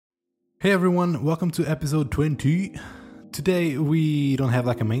Hey everyone, welcome to episode 20. Today we don't have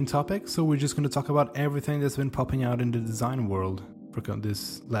like a main topic, so we're just going to talk about everything that's been popping out in the design world for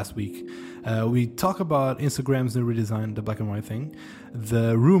this last week. We talk about Instagram's new redesign, the black and white thing,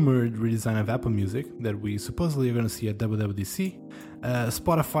 the rumored redesign of Apple Music that we supposedly are going to see at WWDC,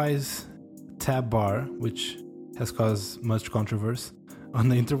 Spotify's tab bar, which has caused much controversy on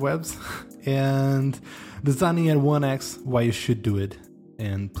the interwebs, and designing at 1x, why you should do it.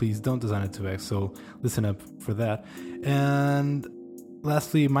 And please don't design it 2x, so listen up for that. And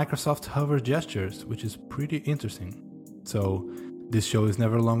lastly, Microsoft hover gestures, which is pretty interesting. So this show is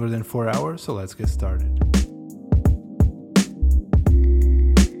never longer than 4 hours, so let's get started.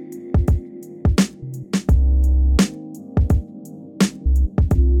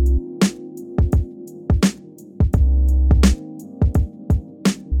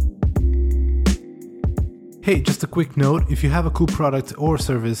 Hey, just a quick note, if you have a cool product or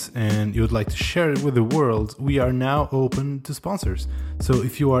service and you would like to share it with the world, we are now open to sponsors. So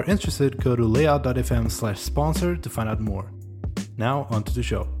if you are interested, go to layout.fm/sponsor to find out more. Now, on to the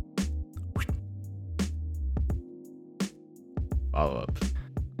show. Follow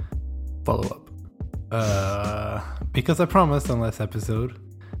up. Because I promised on last episode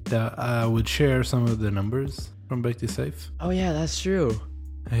that I would share some of the numbers from Bake This Safe. Oh yeah, that's true.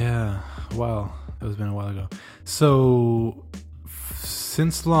 Yeah, wow. It was been a while ago. So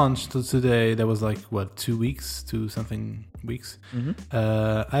since launch till today, that was like what, 2 weeks, 2 something weeks. Mm-hmm.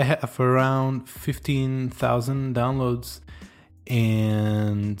 I have around 15,000 downloads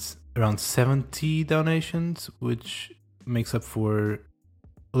and around 70 donations, which makes up for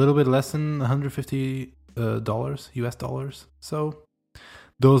a little bit less than $150 US dollars. So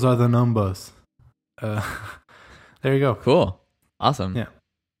those are the numbers. There you go. Cool. Awesome. Yeah.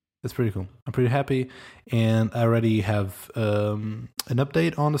 That's pretty cool. I'm pretty happy, and I already have an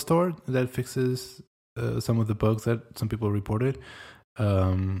update on the store that fixes some of the bugs that some people reported.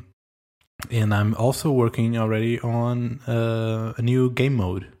 And I'm also working already on a new game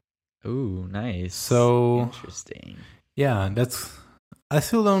mode. Ooh, nice. So interesting. Yeah, I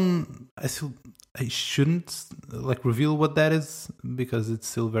shouldn't like reveal what that is because it's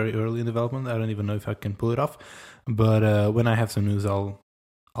still very early in development. I don't even know if I can pull it off. But when I have some news,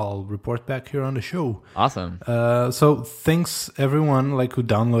 I'll report back here on the show. Awesome. So thanks everyone who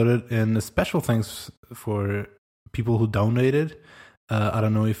downloaded, and a special thanks for people who donated. I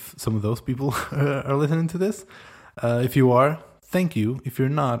don't know if some of those people are listening to this. If you are, thank you. If you're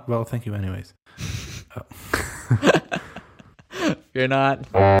not, well, thank you anyways. If you're not,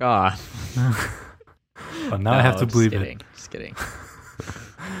 God. Well, now I have to believe it. Just kidding.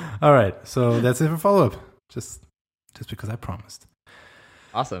 All right, so that's it for follow-up. Just because I promised.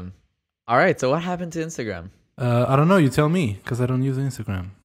 Awesome. All right, so what happened to Instagram? I don't know. You tell me, because I don't use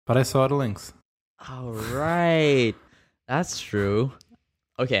Instagram. But I saw the links. All right. That's true.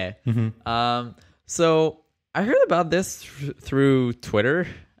 Okay. Mm-hmm. So I heard about this through Twitter,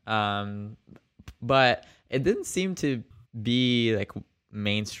 but it didn't seem to be like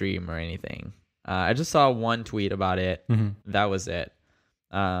mainstream or anything. I just saw one tweet about it. Mm-hmm. That was it.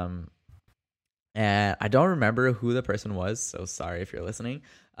 And I don't remember who the person was, so sorry if you're listening.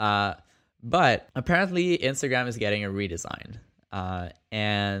 But apparently Instagram is getting a redesign.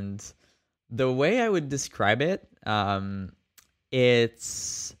 And the way I would describe it,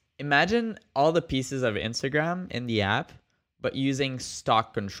 it's imagine all the pieces of Instagram in the app, but using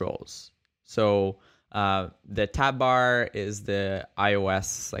stock controls. So the tab bar is the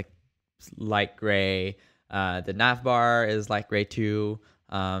iOS light gray. The nav bar is light gray too.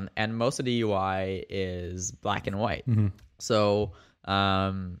 And most of the UI is black and white. Mm-hmm. So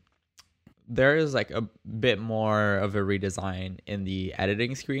there is like a bit more of a redesign in the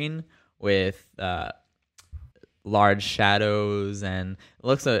editing screen with large shadows, and it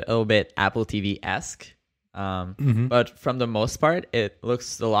looks a little bit Apple TV-esque. But from the most part, it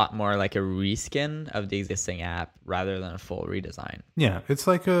looks a lot more like a reskin of the existing app rather than a full redesign. Yeah, it's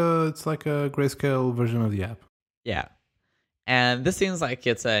like a grayscale version of the app. Yeah. And this seems like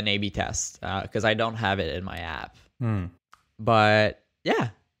it's an A/B test because I don't have it in my app. But yeah,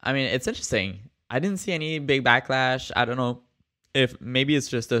 I mean, it's interesting. I didn't see any big backlash. I don't know if maybe it's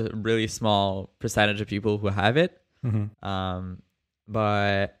just a really small percentage of people who have it. Mm-hmm.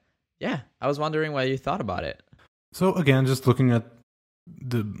 But yeah, I was wondering what you thought about it. So again, just looking at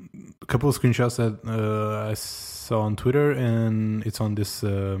the couple of screenshots that I saw on Twitter, and it's on this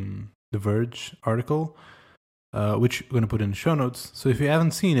The Verge article. Which we're going to put in the show notes. So if you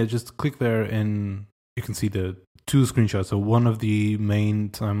haven't seen it, just click there and you can see the 2 screenshots. So one of the main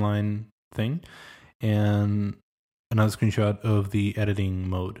timeline thing and another screenshot of the editing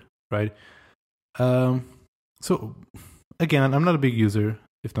mode. right? So again, I'm not a big user,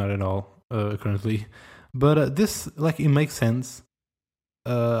 if not at all, currently, but this like it makes sense.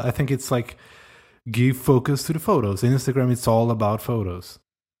 I think it's like give focus to the photos. In Instagram, it's all about photos,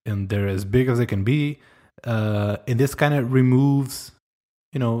 and they're as big as they can be. And this kind of removes,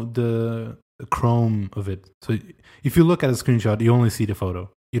 the chrome of it. So if you look at a screenshot, you only see the photo.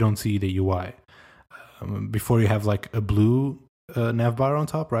 You don't see the UI. Before you have like a blue nav bar on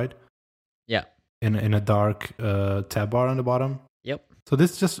top, right? Yeah. In a dark tab bar on the bottom. Yep. So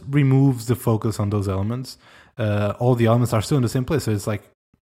this just removes the focus on those elements. All the elements are still in the same place. So it's like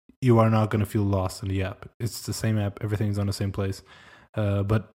you are not going to feel lost in the app. It's the same app. Everything's on the same place.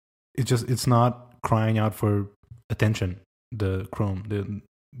 But it's not crying out for attention. The Chrome,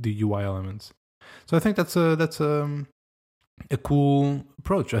 the UI elements. So I think that's a cool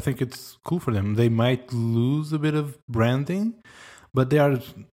approach. I think it's cool for them. They might lose a bit of branding, but they are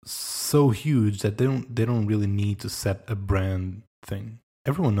so huge that they don't really need to set a brand thing.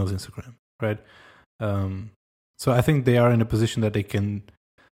 Everyone knows Instagram, right? So I think they are in a position that they can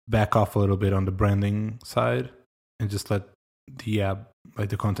back off a little bit on the branding side and just let the app, like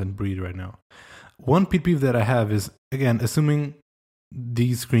the content, breathe right now. One pet peeve that I have is, again, assuming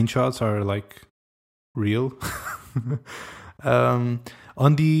these screenshots are like real.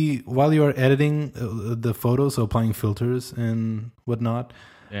 While you are editing the photos, so applying filters and whatnot,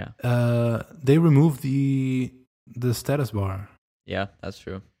 they remove the status bar. Yeah, that's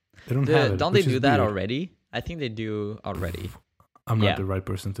true. They don't have it. Don't they do that already? I think they do already. I'm not the right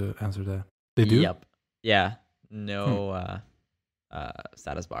person to answer that. They do? Yep. Yeah. No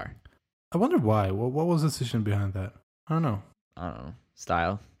status bar. I wonder why. What was the decision behind that? I don't know.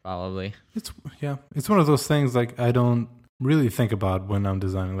 Style, probably. It's one of those things like I don't really think about when I'm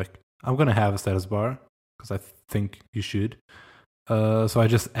designing. Like I'm gonna have a status bar because I think you should. So I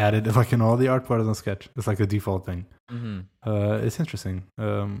just added it like in all the art parts on Sketch. It's like a default thing. Mm-hmm. It's interesting.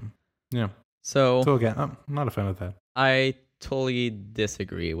 Yeah. So again, I'm not a fan of that. I totally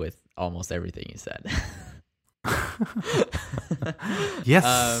disagree with almost everything you said.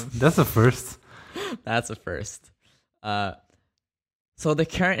 Yes, that's a first. That's a first. So the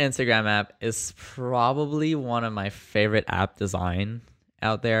current Instagram app is probably one of my favorite app design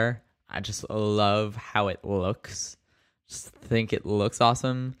out there. I just love how it looks. Just think it looks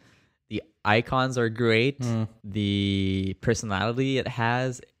awesome. The icons are great. The personality it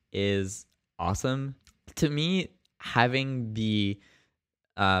has is awesome. To me, having the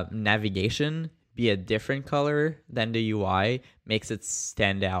navigation be a different color than the UI makes it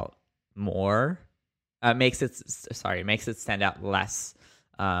stand out more. Makes it stand out less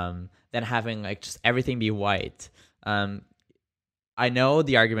than having like just everything be white. I know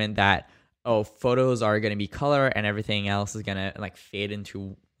the argument that photos are going to be color and everything else is going to like fade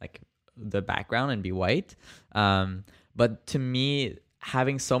into like the background and be white. But to me,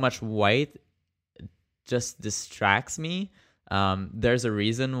 having so much white just distracts me. There's a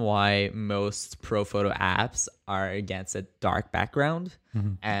reason why most pro photo apps are against a dark background.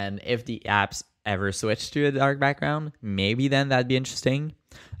 Mm-hmm. And if the apps ever switch to a dark background, maybe then that'd be interesting.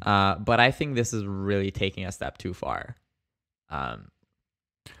 But I think this is really taking a step too far.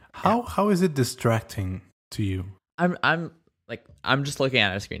 How is it distracting to you? I'm just looking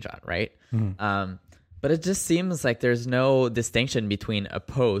at a screenshot, right? Mm-hmm. But it just seems like there's no distinction between a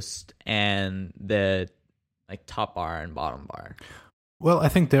post and the like top bar and bottom bar. Well, I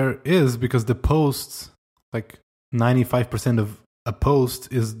think there is, because the posts, like 95% of a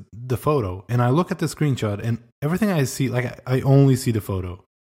post is the photo. And I look at the screenshot and everything I see, like I only see the photo,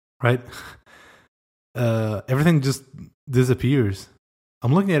 right? Everything just disappears.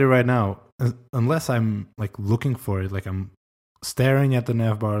 I'm looking at it right now, unless I'm like looking for it, like I'm staring at the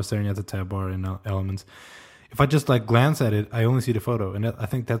nav bar, staring at the tab bar and elements. If I just like glance at it, I only see the photo. And I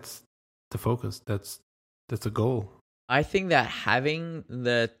think that's the focus. That's a goal. I think that having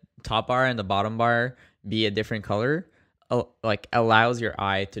the top bar and the bottom bar be a different color like allows your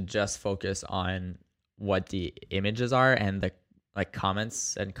eye to just focus on what the images are and the like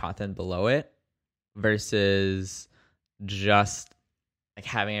comments and content below it, versus just like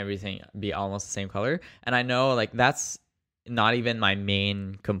having everything be almost the same color. And I know like that's not even my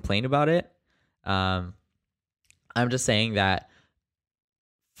main complaint about it. I'm just saying that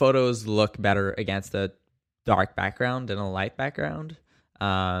photos look better against a dark background than a light background.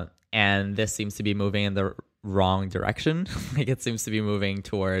 And this seems to be moving in the wrong direction. Like it seems to be moving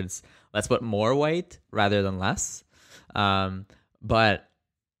towards let's put more white rather than less. But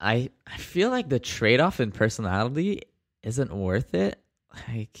I feel like the trade-off in personality isn't worth it.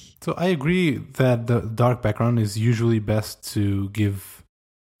 Like, so I agree that the dark background is usually best to give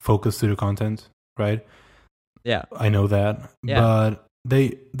focus to the content, right? Yeah. I know that. Yeah. But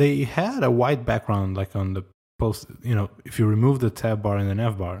they had a white background, like on the post, if you remove the tab bar and the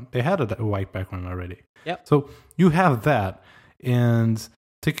nav bar, they had a white background already. Yep. So you have that. And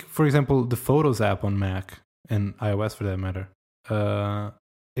take, for example, the Photos app on Mac and iOS for that matter.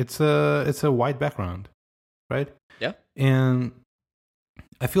 It's a white background, right? Yeah. And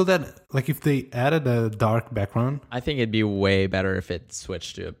I feel that, like, if they added a dark background, I think it'd be way better if it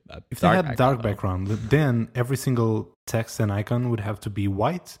switched to a if dark they had dark background, then every single text and icon would have to be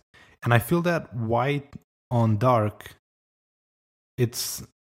white. And I feel that white on dark, it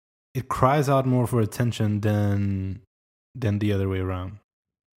cries out more for attention than the other way around.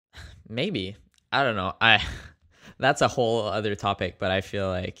 Maybe. I don't know. That's a whole other topic, but I feel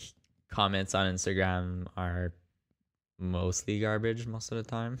like comments on Instagram are mostly garbage most of the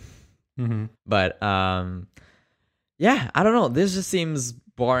time. Mm-hmm. But yeah, I don't know. This just seems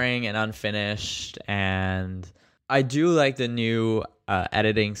boring and unfinished, and I do like the new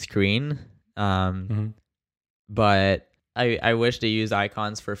editing screen. Mm-hmm. But I wish they used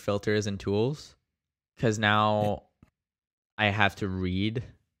icons for filters and tools, because now I have to read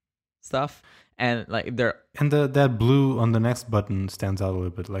stuff, and like that blue on the next button stands out a little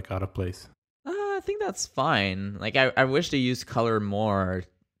bit, like out of place. I think that's fine. Like I wish they used color more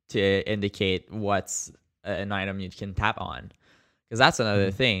to indicate what's an item you can tap on, because that's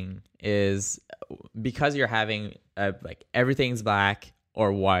another thing, is because you're having like everything's black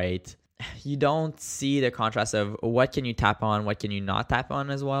or white, you don't see the contrast of what can you tap on, what can you not tap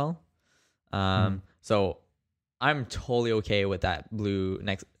on as well. So I'm totally okay with that blue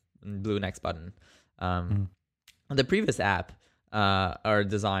next button. The previous app or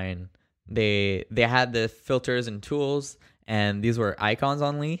design, they had the filters and tools, and these were icons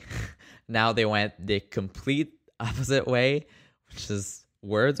only. Now they went the complete opposite way, which is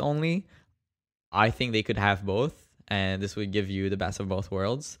words only. I think they could have both, and this would give you the best of both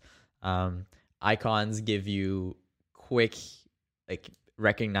worlds. Icons give you quick, like,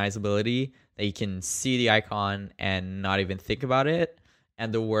 recognizability, that you can see the icon and not even think about it,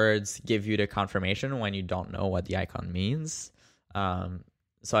 and the words give you the confirmation when you don't know what the icon means.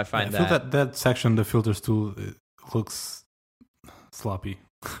 So I find I feel that section, the filters tool, looks sloppy.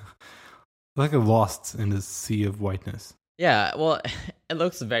 Like a lost in the sea of whiteness. Yeah, well, it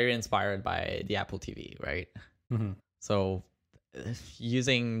looks very inspired by the Apple TV, right? Mm-hmm. So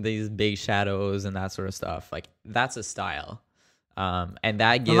using these big shadows and that sort of stuff, like, that's a style. And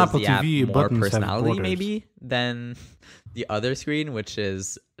that gives Apple the app TV more buttons have personality borders. maybe than the other screen, which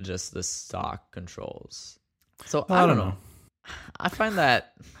is just the stock controls. So I don't know. I find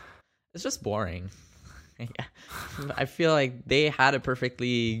that it's just boring. I feel like they had a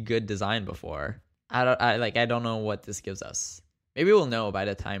perfectly good design before. I don't know what this gives us. Maybe we'll know by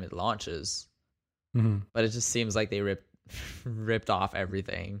the time it launches. Mm-hmm. But it just seems like they ripped off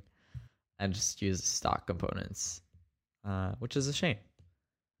everything and just used stock components, which is a shame.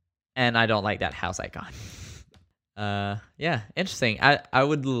 And I don't like that house icon. Yeah, interesting. I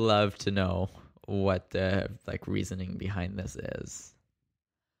would love to know what the reasoning behind this is.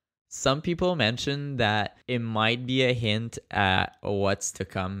 Some people mentioned that it might be a hint at what's to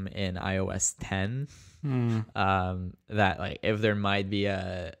come in iOS 10. That if there might be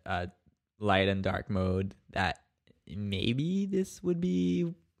a light and dark mode, that maybe this would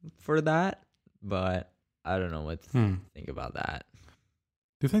be for that. But I don't know what to think about that.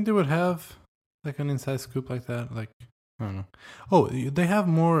 Do you think they would have an inside scoop like that? I don't know. Oh, they have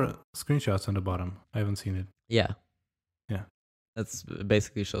more screenshots on the bottom. I haven't seen it. Yeah. That's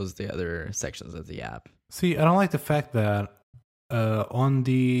basically shows the other sections of the app. See, I don't like the fact that on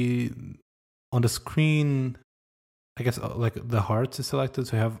the screen, I guess the hearts is selected.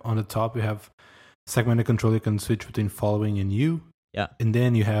 So you have on the top, you have segmented control. You can switch between following and you. Yeah. And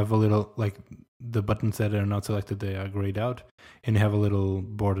then you have a little, the buttons that are not selected, they are grayed out, and you have a little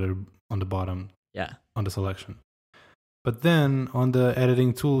border on the bottom. Yeah. On the selection. But then on the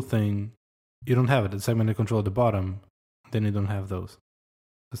editing tool thing, you don't have it. It's segmented control at the bottom. Then you don't have those.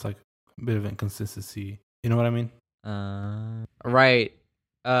 It's a bit of inconsistency. You know what I mean? Right.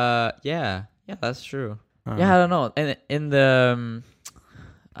 Yeah, that's true. Yeah, I don't know. And in the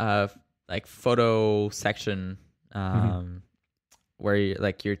photo section, where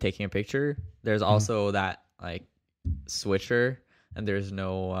you're taking a picture, there's also that switcher, and there's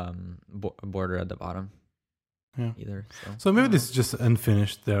no border at the bottom. Yeah. Either. So maybe this is just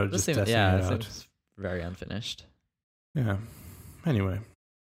unfinished. They're just testing it out. Seems very unfinished. Yeah. Anyway,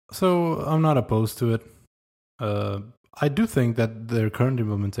 so I'm not opposed to it. I do think that their current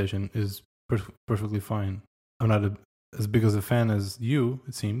implementation is perfectly fine. I'm not as big as a fan as you,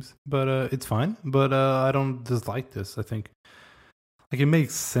 it seems, but it's fine. But I don't dislike this. I think like it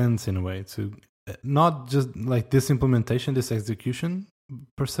makes sense in a way to not just like this implementation, this execution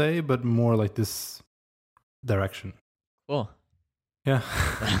per se, but more like this direction. Cool. Yeah.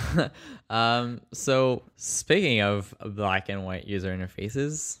 So speaking of black and white user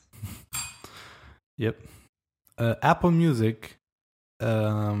interfaces. Yep. Apple Music.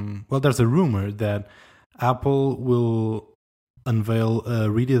 Well, there's a rumor that Apple will unveil a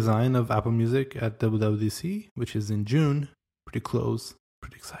redesign of Apple Music at WWDC, which is in June. Pretty close.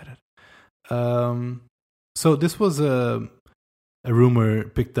 Pretty excited. So this was a rumor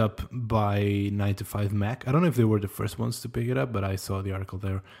picked up by 9 to 5 Mac. I don't know if they were the first ones to pick it up, but I saw the article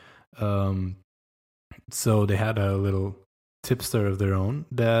there. So they had a little tipster of their own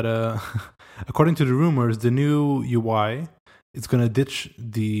that, according to the rumors, the new UI is going to ditch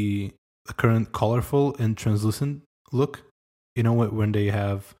the current colorful and translucent look. You know, when they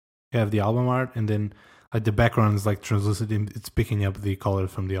have the album art and then like the background is like translucent, it's picking up the color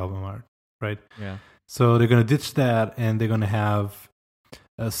from the album art, right? Yeah. So they're going to ditch that, and they're going to have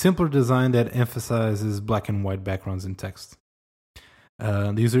a simpler design that emphasizes black and white backgrounds and text.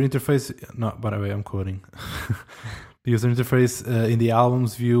 The user interface, no, by the way, I'm quoting. The user interface in the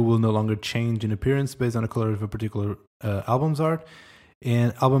album's view will no longer change in appearance based on the color of a particular album's art,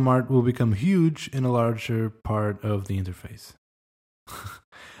 and album art will become huge in a larger part of the interface.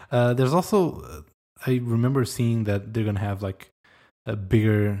 There's also, I remember seeing that they're going to have like a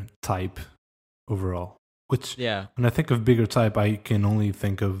bigger type overall, which when I think of bigger type, I can only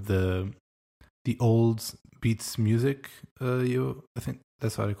think of the old Beats Music. I think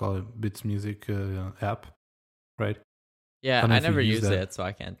that's how they call it, Beats Music app, right? Yeah, I never used it, so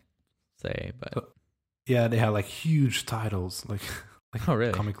I can't say. But yeah, they had like huge titles, like oh,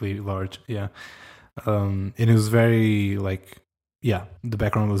 really? Comically large. Yeah, and it was very like the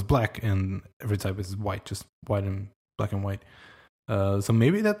background was black and every type is white, just white and black and white. So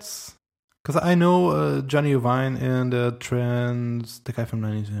maybe that's. Because I know Johnny Iovine and the guy from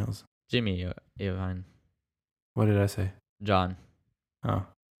Nine Inch Nails. Jimmy Iovine. What did I say? John. Oh,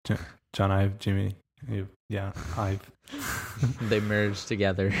 John Ive, Jimmy. Yeah, Ive. They merged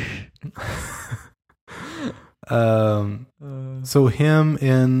together. So him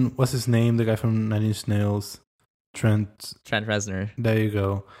and what's his name? The guy from Nine Inch Nails, Trent Reznor. There you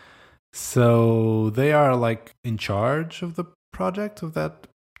go. So they are like in charge of the project of that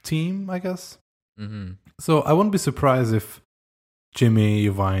team, I guess. Mm-hmm. So I wouldn't be surprised if Jimmy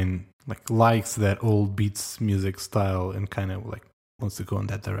Iovine likes that old Beats music style and kind of like wants to go in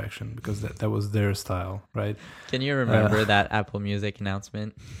that direction because that was their style, right? Can you remember that Apple Music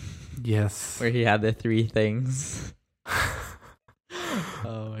announcement? Yes. Where he had the 3 things.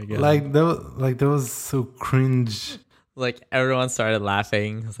 Oh my god! That was so cringe. Like everyone started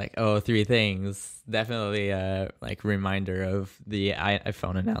laughing. It's like, oh, 3 things. Definitely a reminder of the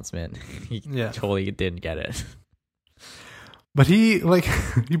iPhone announcement. He totally didn't get it. But he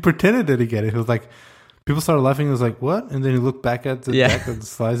he pretended that he get it. He was like, people started laughing. He was like, what? And then he looked back at the back of the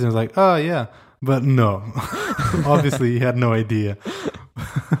slides and was like, oh yeah. But no, obviously he had no idea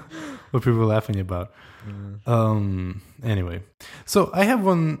what people were laughing about. Anyway, so I have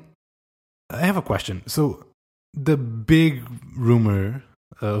a question. So the big rumor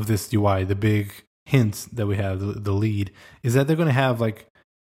of this UI, the big hint that we have, the lead, is that they're going to have like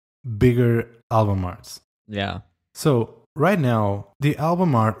bigger album arts. Yeah. So right now, the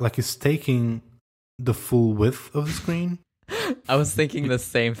album art is taking the full width of the screen. I was thinking the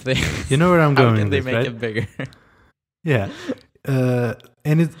same thing. You know where I'm going. How can they make it bigger? Yeah.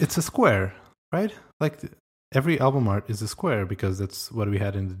 And it's a square, right? Like every album art is a square because that's what we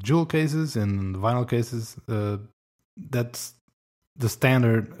had in the jewel cases and the vinyl cases. That's the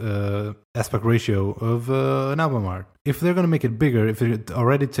standard aspect ratio of an album art. If they're going to make it bigger, if they're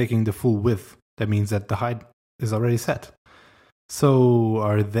already taking the full width, that means that the height is already set. So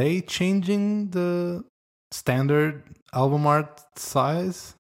are they changing the standard album art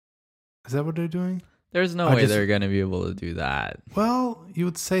size? Is that what they're doing? There's no way they're going to be able to do that. Well, you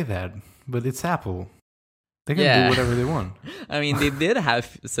would say that, but it's Apple. They can do whatever they want. I mean, they did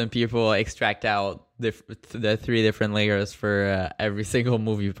have some people extract out the 3 different layers for every single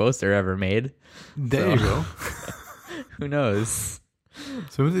movie poster ever made. There you go. Who knows?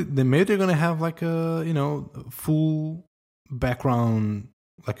 So maybe they're going to have like a, full background,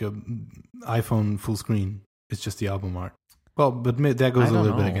 like a iPhone full screen. It's just the album art. Well, but that goes a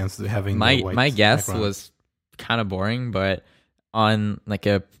little bit against having the white my guess background. Was kind of boring, but on like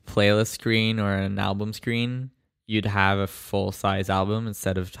a playlist screen or an album screen, you'd have a full size album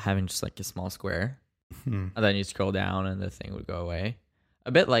instead of having just like a small square. And then you scroll down and the thing would go away.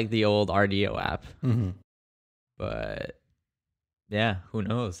 A bit like the old RDO app. But yeah, who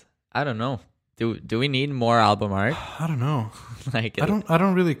knows? I don't know. Do we need more album art? I don't know. Like, I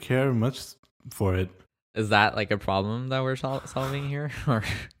don't really care much for it. is that like a problem that we're solving here? Or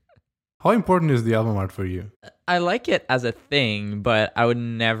How important is the album art for you? I like it as a thing, but I would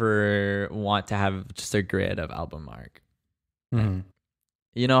never want to have just a grid of album art.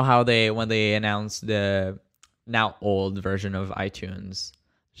 You know how when they announced the now old version of iTunes,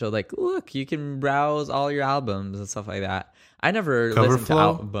 so like, look, you can browse all your albums and stuff like that. I never listened to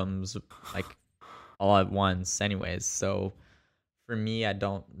albums like all at once anyways, so for me, I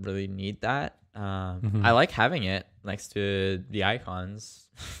don't really need that. I like having it next to the icons,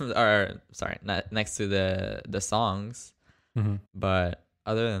 or sorry, not next to the songs. But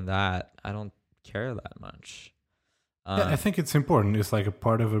other than that, I don't care that much. Yeah, I think it's important. It's like a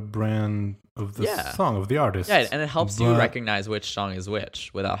part of a brand of the song, of the artist. Yeah, and it helps you recognize which song is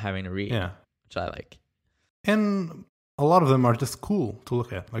which without having to read. Yeah, which I like. And a lot of them are just cool to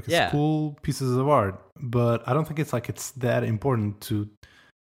look at. Like, it's cool pieces of art. But I don't think it's that important to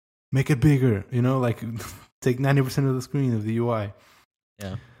make it bigger, like take 90% of the screen of the UI.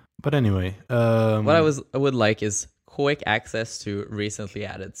 Yeah. But anyway. What I would like is quick access to recently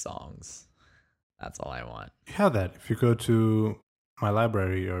added songs. That's all I want. You have that. If you go to my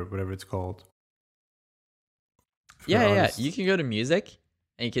library or whatever it's called. Yeah. You can go to music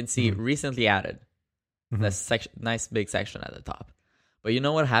and you can see recently added. That's nice big section at the top. But you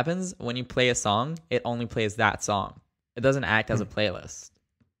know what happens? When you play a song, it only plays that song. It doesn't act as a playlist.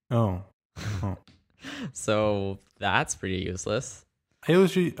 Oh. So that's pretty useless. I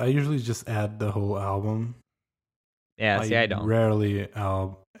usually just add the whole album. Yeah, I don't. Rarely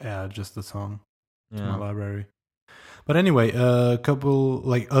I'll add just the song to my library. But anyway, a couple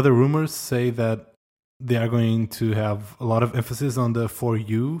like other rumors say that they are going to have a lot of emphasis on the For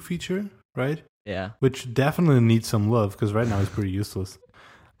You feature, right? Yeah. Which definitely needs some love because right now it's pretty useless.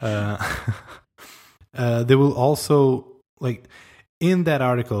 They will also, like, in that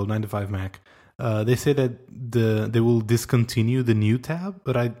article, 9 to 5 Mac, they say that they will discontinue the new tab,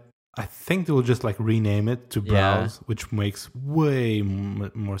 but I think they will just like rename it to Browse, which makes way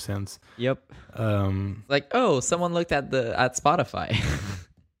more sense. Yep. Like, someone looked at Spotify.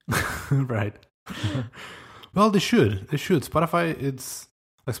 Right. Well, they should.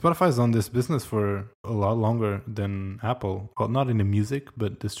 Spotify is on this business for a lot longer than Apple. Well, not in the music,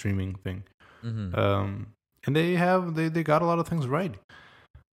 but the streaming thing. And they got a lot of things right.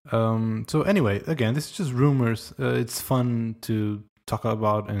 So anyway, again, this is just rumors. It's fun to talk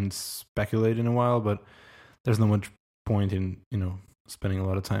about and speculate in a while, but there's not much point in spending a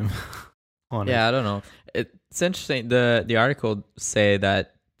lot of time on it. Yeah, I don't know. It's interesting. The article say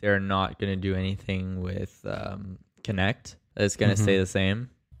that they're not going to do anything with Connect. It's going to stay the same.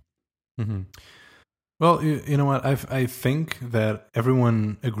 Well, you know what? I think that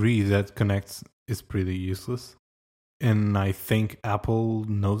everyone agrees that Connect is pretty useless, and I think Apple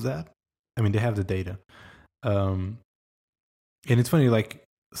knows that. I mean, they have the data. And it's funny, like,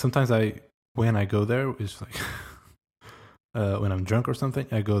 sometimes when I go there, it's like, when I'm drunk or something,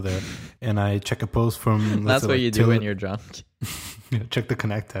 I go there and I check a post from... That's what you do when you're drunk. Check the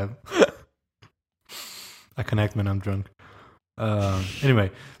Connect tab. I connect when I'm drunk.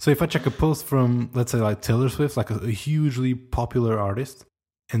 Anyway, so if I check a post from, let's say, like Taylor Swift, like a hugely popular artist,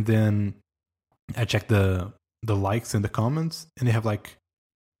 and then I check the likes and the comments, and they have like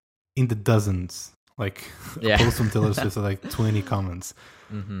in the dozens, like a post from Taylor Swift with like 20 comments.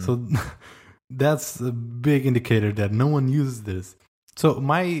 So that's a big indicator that no one uses this. So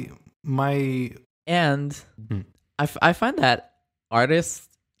I find that artists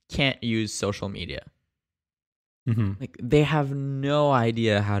can't use social media. Like, they have no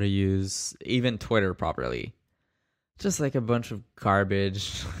idea how to use even Twitter properly. Just like a bunch of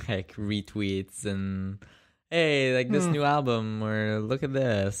garbage, like retweets and, hey, like this new album, or look at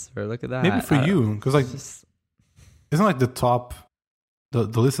this, or look at that. Maybe for you, because like isn't like the top, the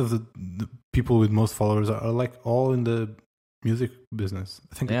list of the people with most followers are like all in the music business.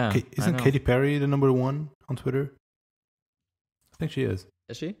 I think isn't Katy Perry the number one on Twitter? I think she is.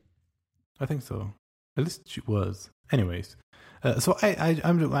 Is she? I think so. At least she was. Anyways, so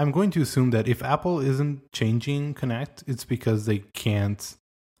I'm going to assume that if Apple isn't changing Connect, it's because they can't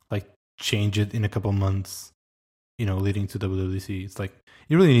like change it in a couple months, leading to WWDC. It's like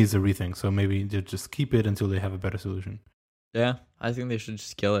it really needs a rethink. So maybe they just keep it until they have a better solution. Yeah, I think they should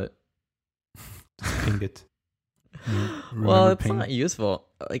just kill it. Just ping it. Well, it's not useful.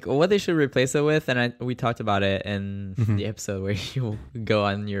 like what they should replace it with, and we talked about it in Mhm. the episode where you go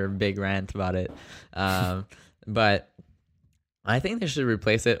on your big rant about it. But I think they should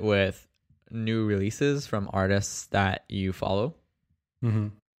replace it with new releases from artists that you follow. Mm-hmm.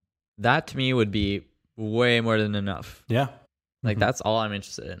 That to me would be way more than enough. Yeah. Like Mhm. that's all I'm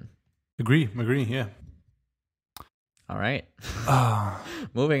interested in. Agree. Yeah. All right. Ah.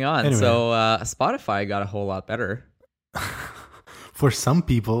 Moving on. Anyway. So Spotify got a whole lot better. For some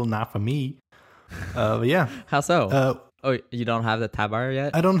people, not for me. But yeah. How so? Uh, You don't have the tab bar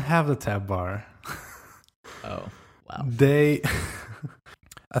yet? I don't have the tab bar. Oh, wow. They,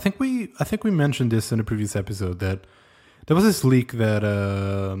 I think we mentioned this in a previous episode that there was this leak that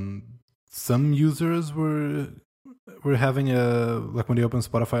some users were having like when they opened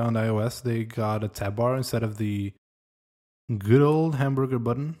Spotify on iOS, they got a tab bar instead of the good old hamburger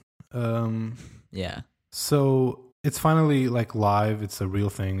button. Yeah. So it's finally like live. It's a real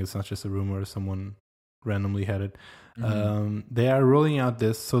thing. It's not just a rumor. Someone randomly had it. Mhm. They are rolling out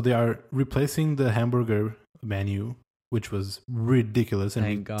this, so they are replacing the hamburger menu, which was ridiculous, and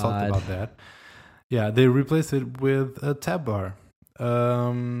Thank we God. talked about that. Yeah, they replaced it with a tab bar.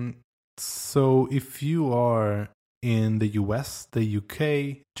 So if you are in the US, the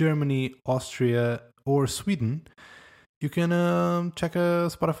UK, Germany, Austria, or Sweden, you can check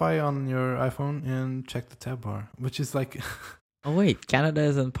Spotify on your iPhone and check the tab bar, which is like Oh wait, Canada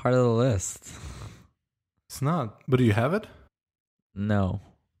isn't part of the list. it's not. But do you have it? No.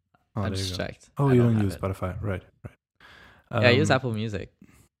 Oh, I there you just go. checked. Oh, I you don't don't have use it. Spotify, right? Yeah, I use Apple Music.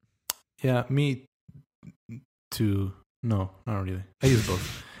 Yeah, me too. No, not really. I use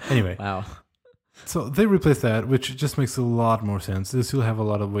both. Anyway, Wow. so they replaced that, which just makes a lot more sense. They still have a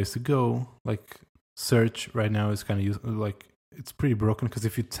lot of ways to go. Like search right now is kind of like it's pretty broken because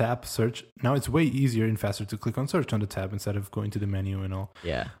if you tap search now, it's way easier and faster to click on search on the tab instead of going to the menu and all.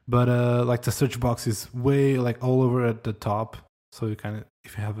 Yeah. But like the search box is way like all over at the top, so you kind of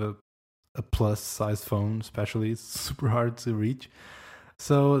if you have a plus size phone, especially, it's super hard to reach.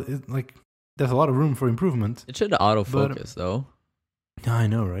 So it like there's a lot of room for improvement. It should autofocus though. Yeah, I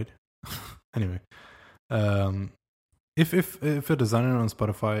know, right? Anyway, if a designer on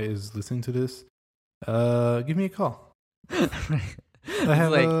Spotify is listening to this, give me a call. I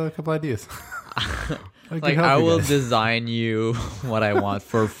have like, a couple ideas. like I will design you what I want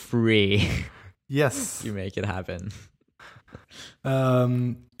for free. Yes. You make it happen.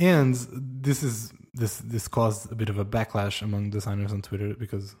 And this caused a bit of a backlash among designers on Twitter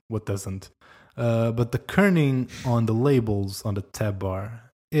because what doesn't? But the kerning on the labels on the tab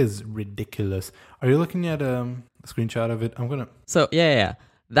bar is ridiculous. Are you looking at a screenshot of it? I'm gonna. So yeah.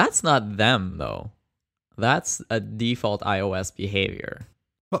 That's not them though. That's a default iOS behavior.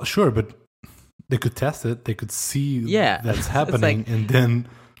 Well, sure, but they could test it. They could see that's happening, like, and then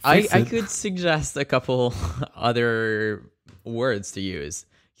I fix it. could suggest a couple other words to use.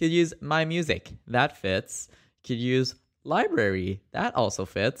 Could use my music. That fits. Could use library. That also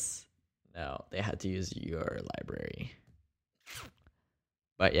fits. No, they had to use your library.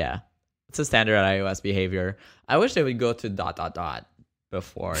 But yeah, it's a standard iOS behavior. I wish they would go to ...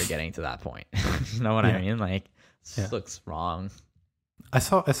 before getting to that point. You know what I mean? Like, this looks wrong. I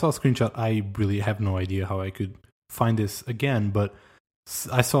saw a screenshot. I really have no idea how I could find this again, but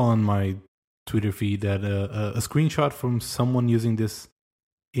I saw on my Twitter feed that a screenshot from someone using this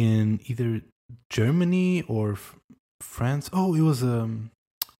in either Germany or France. Oh, it was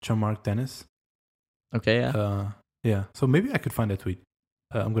Jean-Marc Dennis. Okay, yeah. Yeah. So maybe I could find that tweet.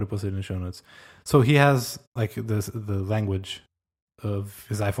 I'm gonna post it in the show notes. So he has like the language of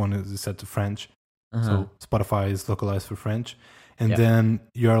his iPhone is set to French. So Spotify is localized for French, and then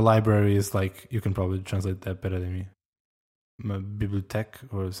your library is like you can probably translate that better than me. Bibliothèque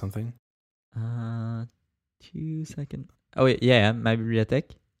or something. 2 seconds. Oh wait, yeah, my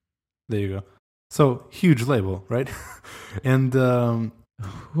bibliothèque. There you go. So huge label, right? And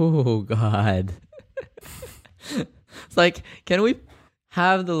oh god, it's like, can we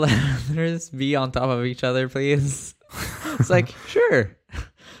have the letters be on top of each other, please? It's like, sure,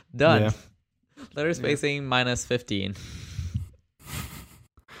 done. Yeah. Letter spacing -15.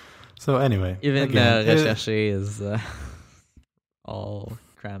 So anyway, Even again, recherché is all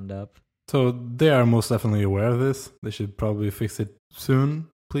crammed up. So they are most definitely aware of this. They should probably fix it soon,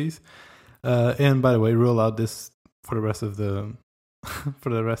 please. And by the way, roll out this for the rest of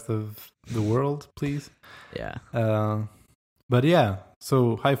the world, please. Yeah. But yeah,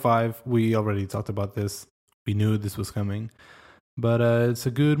 so high five. We already talked about this. We knew this was coming, but it's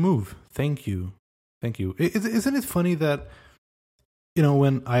a good move. Thank you. Isn't it funny that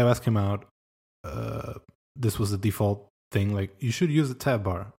when iOS came out, this was the default thing. Like, you should use a tab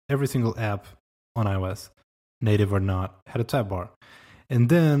bar. Every single app on iOS, native or not, had a tab bar. And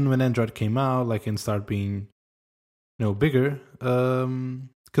then when Android came out, like, and started being, bigger,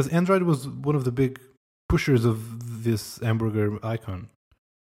 because Android was one of the big pushers of this hamburger icon.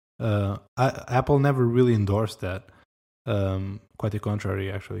 Apple never really endorsed that. Quite the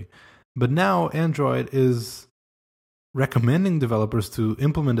contrary, actually. But now Android is recommending developers to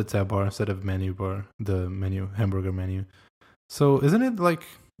implement a tab bar instead of menu bar, the hamburger menu. So isn't it like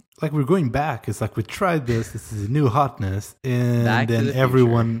we're going back? It's like we tried this is a new hotness, and Back to then the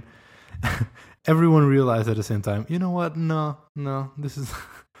everyone realized at the same time, you know what? No, this is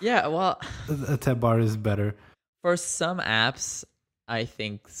Yeah, well, a tab bar is better. for some apps, I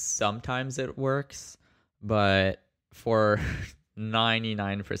think sometimes it works, but for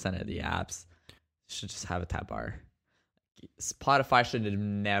 99% of the apps, you should just have a tab bar. Spotify should have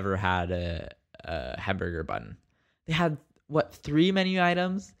never had a hamburger button. They had, 3 menu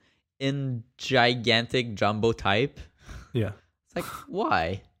items in gigantic jumbo type? Yeah. It's like,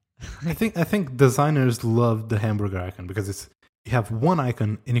 why? I think designers love the hamburger icon because you have one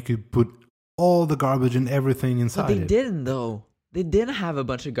icon and you could put all the garbage and everything inside. But they didn't, though. They didn't have a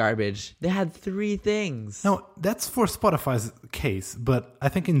bunch of garbage. They had 3 things. No, that's for Spotify's case, but I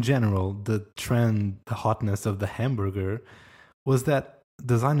think in general, the trend, the hotness of the hamburger was that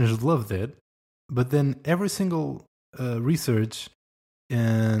designers loved it, but then every single research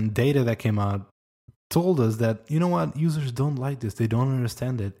and data that came out told us that, you know what, users don't like this, they don't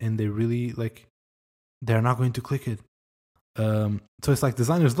understand it, and they really, they're not going to click it. So it's like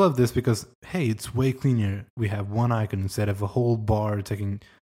designers love this because, hey, it's way cleaner. We have one icon instead of a whole bar taking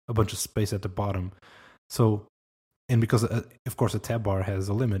a bunch of space at the bottom. So, and because of course a tab bar has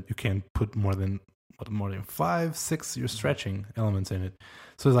a limit, you can't put more than 5, 6 you're stretching elements in it.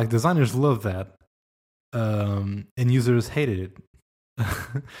 So it's like designers love that, and users hated it.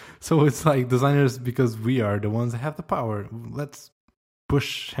 So it's like designers, because we are the ones that have the power, let's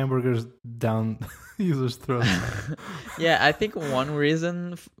push hamburgers down users' throats. Yeah, I think one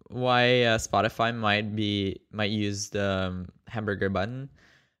reason why Spotify might use the hamburger button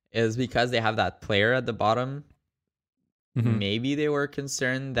is because they have that player at the bottom. Mm-hmm. Maybe they were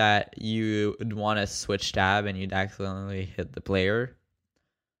concerned that you would want to switch tab and you'd accidentally hit the player.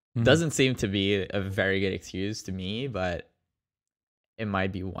 Mm-hmm. Doesn't seem to be a very good excuse to me, but it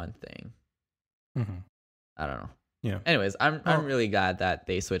might be one thing. Mm-hmm. I don't know. Yeah. Anyways, I'm really glad that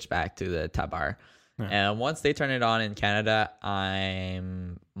they switched back to the tab bar. Yeah. And once they turn it on in Canada,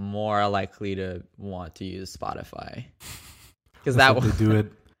 I'm more likely to want to use Spotify. Because that they do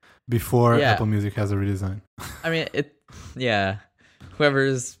it before Apple Music has a redesign. I mean,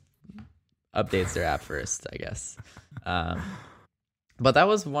 whoever's updates their app first, I guess. But that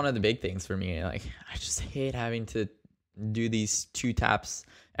was one of the big things for me. Like, I just hate having to do these 2 taps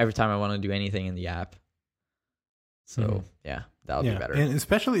every time I want to do anything in the app. So that'll be better. And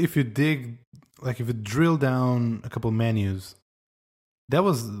especially if you if you drill down a couple menus, that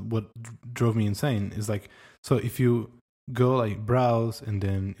was what drove me insane. Is like, so if you go browse and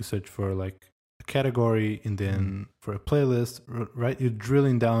then you search for a category and then for a playlist, right? You're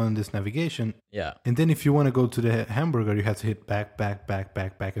drilling down this navigation. Yeah. And then if you want to go to the hamburger, you have to hit back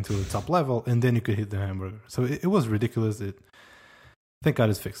until the top level, and then you could hit the hamburger. So it was ridiculous. Thank God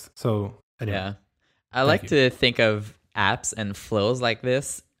it's fixed. So anyway. Yeah. I like to think of apps and flows like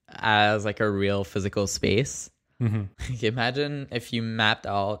this as a real physical space. Mm-hmm. Imagine if you mapped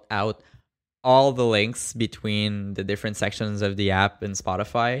out all the links between the different sections of the app in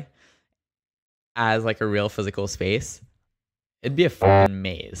Spotify as a real physical space. It'd be a fucking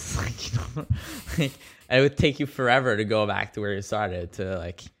maze. It would take you forever to go back to where you started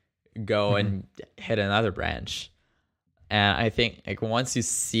to go and hit another branch. And I think once you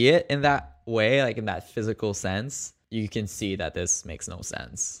see it in that way, in that physical sense, you can see that this makes no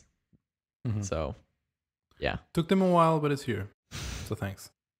sense. Mm-hmm. So, yeah. Took them a while, but it's here. So thanks.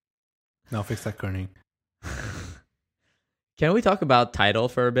 Now fix that kerning. Can we talk about Tidal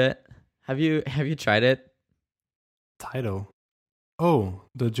for a bit? Have you tried it? Tidal? Oh,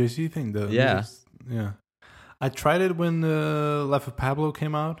 the JC thing. Yeah. Yeah. I tried it when Life of Pablo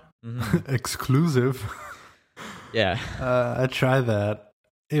came out. Mm-hmm. Exclusive. Yeah. I tried that.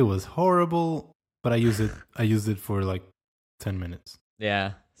 It was horrible, but I used it for 10 minutes.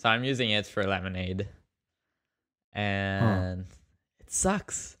 Yeah. So I'm using it for Lemonade. And it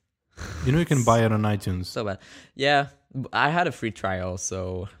sucks. You can buy it on iTunes. So bad. Yeah. I had a free trial,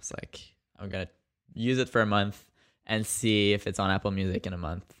 so it's I'm going to use it for a month and see if it's on Apple Music in a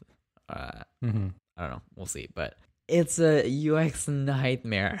month. I don't know. We'll see. But it's a UX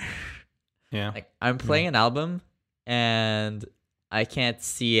nightmare. Yeah. I'm playing an album and I can't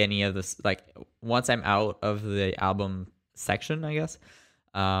see any of this. Like once I'm out of the album section, I guess,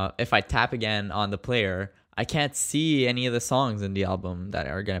 if I tap again on the player, I can't see any of the songs in the album that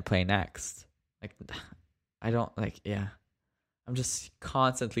are gonna play next. Like, I don't like. Yeah, I'm just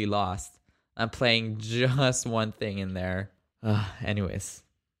constantly lost. I'm playing just one thing in there. Anyways,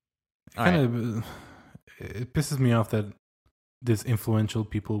 It pisses me off that these influential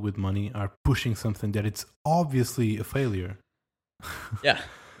people with money are pushing something that it's obviously a failure. Yeah,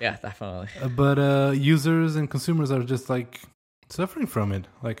 definitely. But users and consumers are just like suffering from it.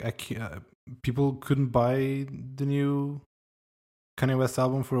 Like people couldn't buy the new Kanye West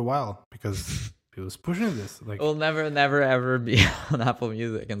album for a while because he was pushing this. Like, We'll never ever be on Apple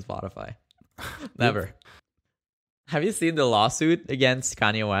Music and Spotify. Never. Have you seen the lawsuit against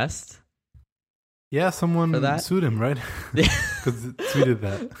Kanye West? Yeah, someone sued him, right? Because tweeted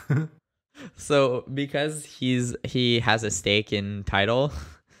that. So because he has a stake in Tidal,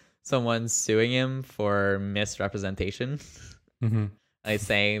 someone's suing him for misrepresentation. Mm-hmm. Like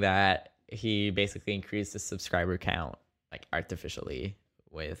saying that he basically increased his subscriber count like artificially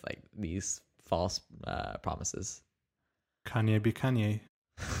with like these false promises. Kanye be Kanye.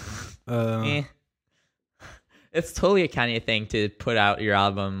 It's totally a Kanye thing to put out your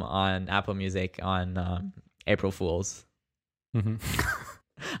album on Apple Music on April Fools. Mm-hmm.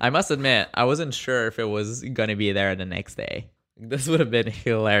 I must admit, I wasn't sure if it was going to be there the next day. This would have been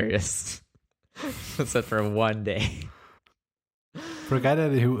hilarious. Except for one day. For a guy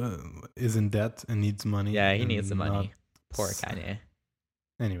that who is in debt and needs money. Yeah, he needs the money. Poor Kanye.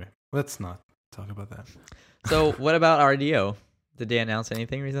 Anyway, let's not talk about that. So, what about RDO? Did they announce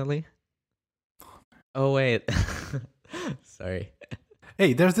anything recently? Oh wait, sorry.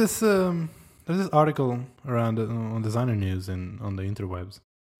 Hey, there's this article around on Designer News and on the interwebs.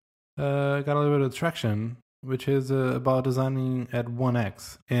 Got a little bit of traction, which is about designing at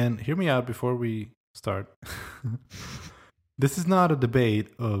 1x. And hear me out before we start. This is not a debate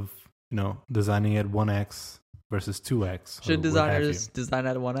of designing at 1x versus 2x. Should designers design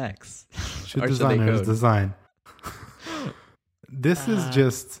at 1x? Should designers design? This is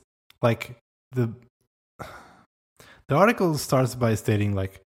just like the article starts by stating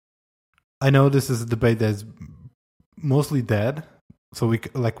like, I know this is a debate that's mostly dead, so we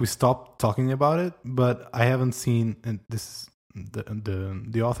stopped talking about it, but I haven't seen, and this is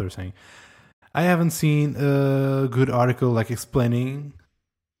the author saying, I haven't seen a good article like explaining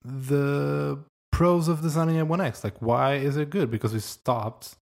the pros of designing at 1x. Like, why is it good? Because we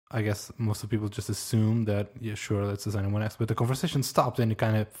stopped. I guess most of the people just assume that, yeah, sure, let's design at 1x. But the conversation stopped and you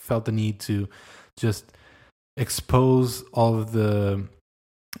kind of felt the need to just expose all of the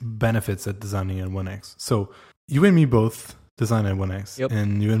benefits at designing at 1x. So you and me both design at 1x. Yep.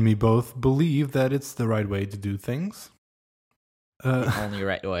 And you and me both believe that it's the right way to do things. The only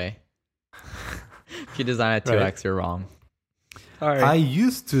right way. If you design at 2x, right, you're wrong. Sorry. I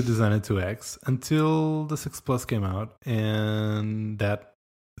used to design at 2x until the 6 Plus came out, and that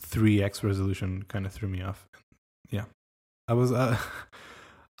 3x resolution kind of threw me off. Yeah, I was.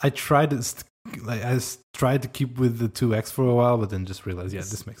 I tried to keep with the 2x for a while, but then just realized, yeah,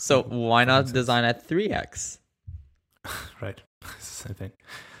 this makes so sense. Why not design at 3x? Right, it's the same thing.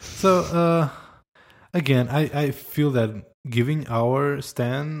 So again, I feel that giving our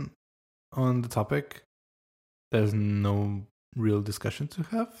stand on the topic, there's no real discussion to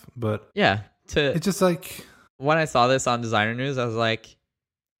have, but yeah, it's just like when I saw this on Designer News, I was like,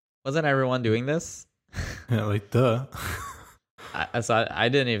 wasn't everyone doing this? Yeah, like duh. I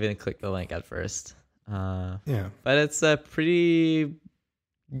didn't even click the link at first. Yeah, but it's a pretty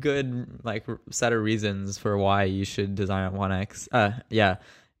good like set of reasons for why you should design at 1x. Yeah,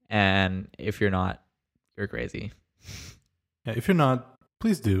 and if you're not, you're crazy. Yeah, if you're not,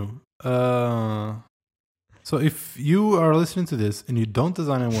 please do. So if you are listening to this and you don't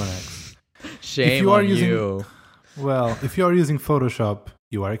design at 1x, shame on you. Well, if you are using Photoshop,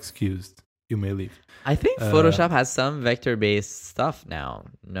 you are excused. You may leave. I think Photoshop has some vector-based stuff now.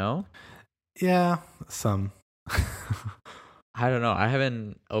 No? Yeah, some. I don't know. I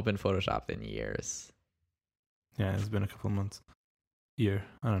haven't opened Photoshop in years. Yeah, it's been a couple of months. Year.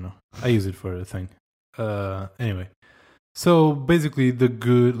 I don't know. I use it for a thing. Anyway. So basically the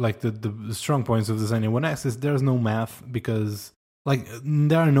good, like the strong points of designing 1x is there's no math because like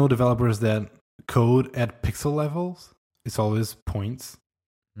there are no developers that code at pixel levels. It's always points,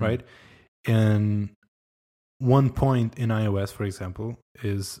 right? And 1 point in iOS, for example,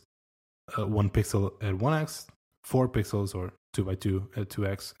 is 1 pixel at 1x, 4 pixels or 2x2 at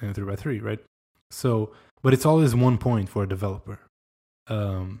 2x, and 3x3, right? So, but it's always 1 point for a developer.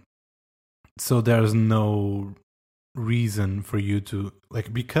 So there's no reason for you to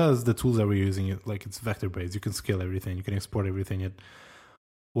like, because the tools that we're using, it's vector based. You can scale everything. You can export everything at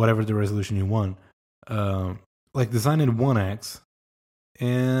whatever the resolution you want. Design it 1x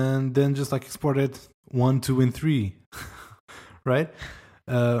and then just export it 1, 2, and 3, right?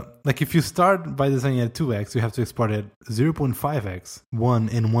 If you start by designing at 2x, you have to export it 0.5x, 1,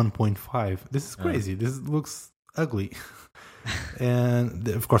 and 1.5. This is crazy. This looks ugly. And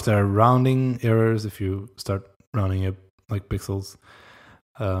of course, there are rounding errors if you start rounding up pixels.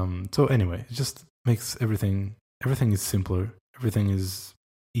 So anyway, it just makes everything is simpler. Everything is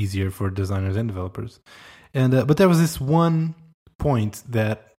easier for designers and developers. And but there was this one point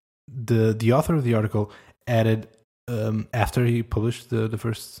that the author of the article added after he published the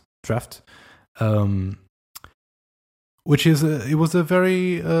first draft, which is it was a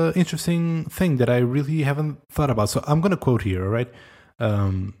very interesting thing that I really haven't thought about. So I'm going to quote here, all right?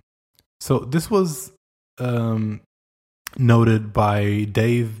 So this was noted by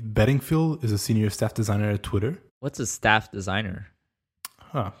Dave Bedingfield, is a senior staff designer at Twitter. What's a staff designer?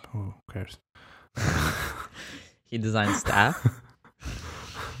 Huh, who cares? He designs staff?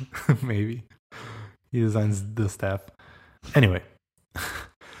 Maybe. He designs the staff. Anyway.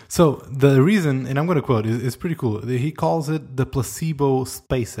 So the reason, and I'm going to quote, is pretty cool. He calls it the placebo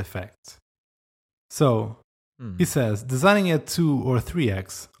space effect. So he says, designing at 2 or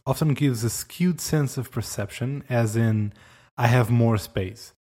 3x often gives a skewed sense of perception, as in, I have more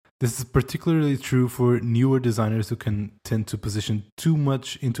space. This is particularly true for newer designers who can tend to position too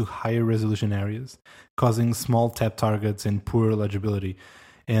much into higher resolution areas, causing small tap targets and poor legibility.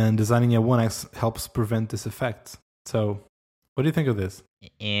 And designing at 1x helps prevent this effect. So, what do you think of this?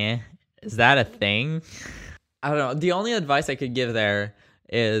 Is that a thing? I don't know. The only advice I could give there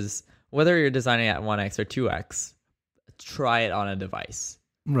is whether you're designing at 1x or 2x, try it on a device.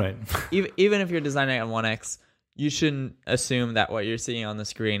 Right. Even if you're designing at 1x, you shouldn't assume that what you're seeing on the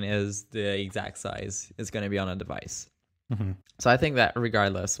screen is the exact size it's going to be on a device. Mm-hmm. So I think that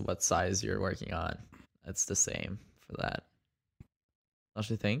regardless of what size you're working on, it's the same for that. Don't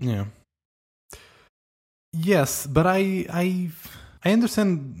you think? Yeah. Yes, but I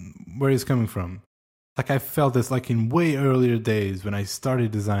understand where he's coming from. I felt this in way earlier days when I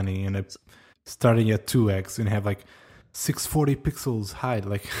started designing and starting at 2x and have 640 pixels height.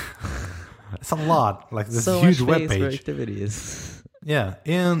 It's a lot. This so huge much web space page. For activities. Yeah,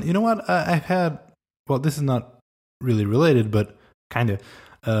 and you know what? I've had. Well, this is not really related, but kind of.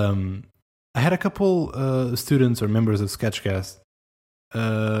 I had a couple students or members of Sketchcast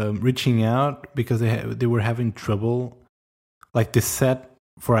reaching out because they were having trouble. This set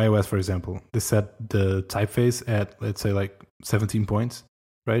for iOS, for example, they set the typeface at, let's say, 17 points,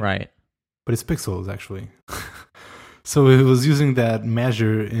 right? Right. But it's pixels actually. So it was using that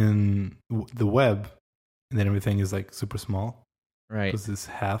measure in the web, and then everything is super small. Right. Because it's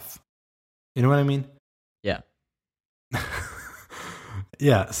half. You know what I mean? Yeah.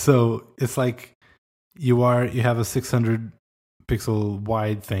 Yeah. So it's you have a 600 pixel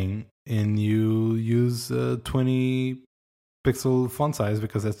wide thing, and you use 20 pixel font size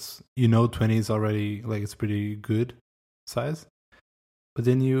because that's 20 is already it's pretty good size. But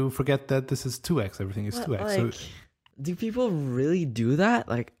then you forget that this is 2x. Everything is 2x. So. Do people really do that?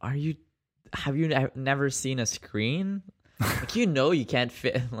 Have you never seen a screen? You can't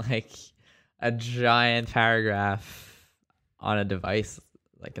fit a giant paragraph on a device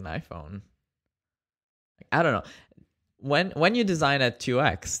like an iPhone. I don't know. When you design at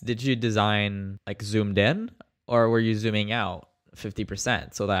 2x, did you design zoomed in, or were you zooming out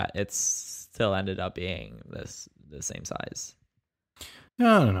 50% so that it still ended up being the same size?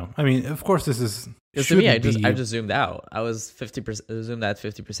 No, I don't know. I mean, of course, this is. Because to me, I just zoomed out. I was 50% zoomed at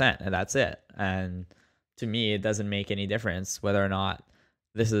 50%, and that's it. And to me, it doesn't make any difference whether or not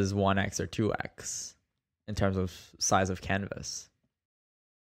this is 1x or 2x in terms of size of canvas.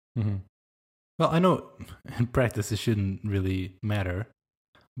 Mm-hmm. Well, I know in practice it shouldn't really matter,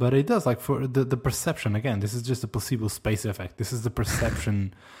 but it does. For the perception, again, this is just a placebo space effect. This is the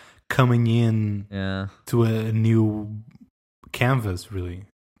perception coming in to a new canvas, really.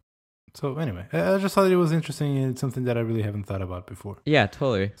 So anyway, I just thought it was interesting and it's something that I really haven't thought about before. Yeah,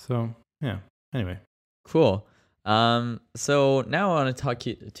 totally. So yeah. Anyway, cool. So now I want to talk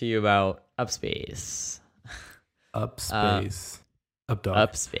to you about Upspace. Upspace.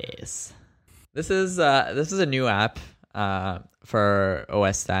 Upspace. This is a new app for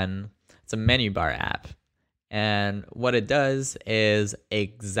OS X. It's a menu bar app, and what it does is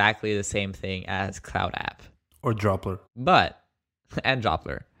exactly the same thing as Cloud App or Droplr, and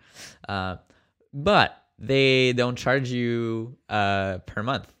Droplr. But they don't charge you per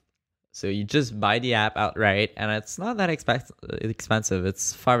month. So you just buy the app outright, and it's not that expensive.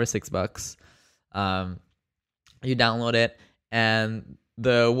 It's $5 or $6. You download it, and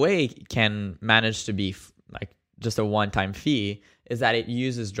the way it can manage to be like just a one-time fee is that it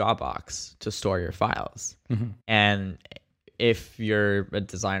uses Dropbox to store your files. And if you're a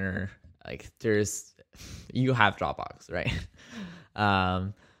designer, like you have Dropbox, right?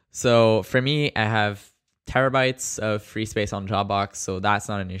 So for me, I have terabytes of free space on Dropbox, so that's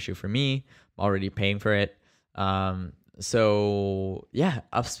not an issue for me. I'm already paying for it. So yeah,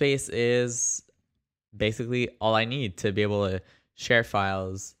 Upspace is basically all I need to be able to share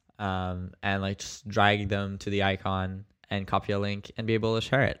files, and like just drag them to the icon and copy a link and be able to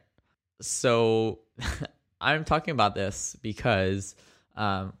share it. So I'm talking about this because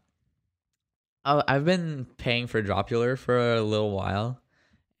I've been paying for Dropular for a little while,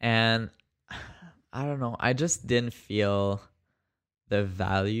 and I don't know, I just didn't feel the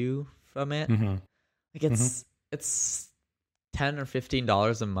value from it. Like it's $10 or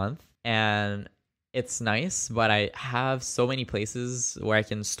 $15 a month, and it's nice, but I have so many places where I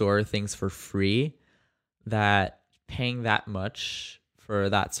can store things for free that paying that much for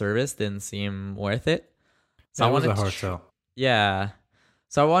that service didn't seem worth it. So that was a hard sell. Yeah.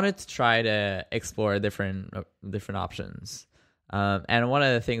 So I wanted to try to explore different options. And one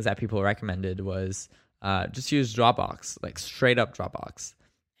of the things that people recommended was just use Dropbox, like straight up Dropbox.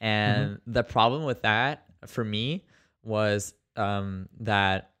 And the problem with that for me was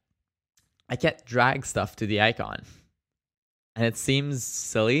that I can't drag stuff to the icon. And it seems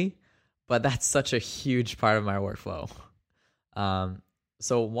silly, but that's such a huge part of my workflow.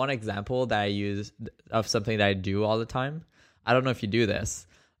 So one example that I use of something that I do all the time, I don't know if you do this,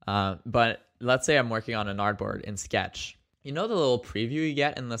 but let's say I'm working on an artboard in Sketch. You know the little preview you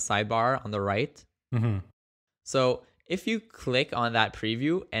get in the sidebar on the right? So if you click on that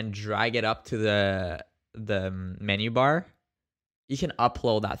preview and drag it up to the menu bar, you can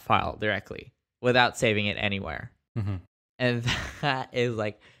upload that file directly without saving it anywhere. And that is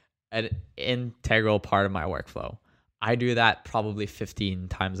like an integral part of my workflow. I do that probably 50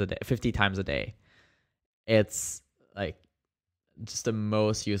 times a day. It's like just the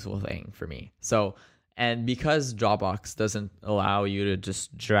most useful thing for me. So, and because Dropbox doesn't allow you to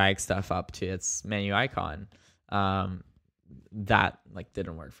just drag stuff up to its menu icon, that like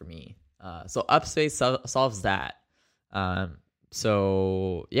didn't work for me. So Upspace solves that.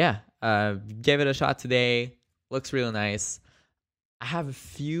 So yeah, gave it a shot today. Looks really nice. I have a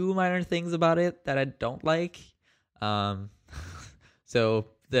few minor things about it that I don't like. So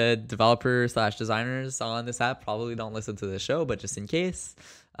the developer/designers on this app probably don't listen to the show, but just in case,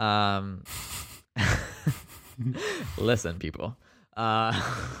 listen, people.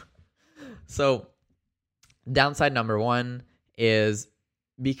 So downside number one is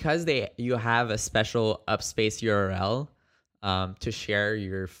because you have a special Upspace URL to share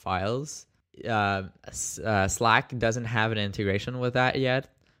your files. Slack doesn't have an integration with that yet,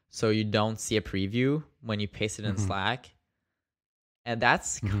 so you don't see a preview when you paste it in Slack, and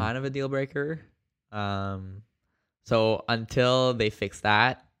that's kind of a deal breaker. So until they fix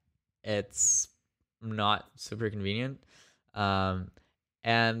that, it's not super convenient.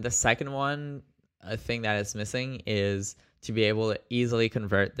 And the second one, a thing that is missing is to be able to easily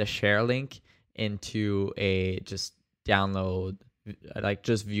convert the share link into a just download, like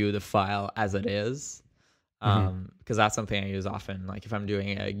just view the file as it is. Because that's something I use often, like if I'm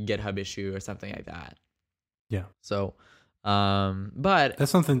doing a GitHub issue or something like that. Yeah. So, but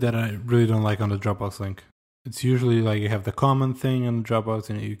that's something that I really don't like on the Dropbox link. It's usually like you have the common thing on Dropbox,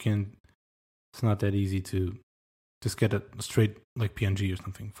 and it's not that easy to just get it straight like PNG or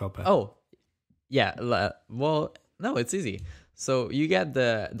something, file path. Oh, yeah. Well, no, it's easy. So you get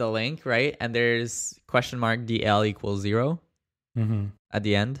the link, right? And there's $DL equals 0 at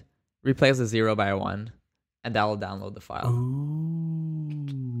the end. Replace the 0 by a 1, and that will download the file. Ooh.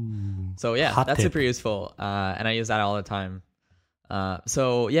 So yeah, Hot that's tip. super useful. And I use that all the time.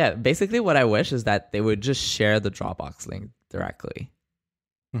 So yeah, basically what I wish is that they would just share the Dropbox link directly.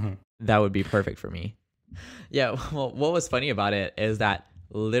 That would be perfect for me. Yeah, well, what was funny about it is that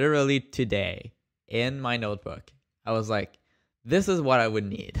literally today in my notebook, I was like, this is what I would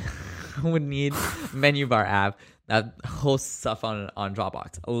need. I would need menu bar app that hosts stuff on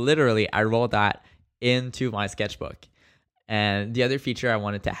Dropbox. Literally, I rolled that into my sketchbook. And the other feature I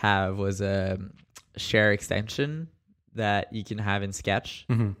wanted to have was a share extension that you can have in Sketch.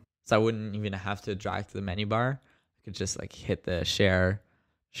 So I wouldn't even have to drag to the menu bar. I could just like hit the share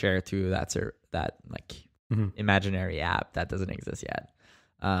to that like imaginary app that doesn't exist yet.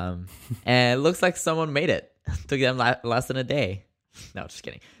 And it looks like someone made it. Took them less than a day. No, just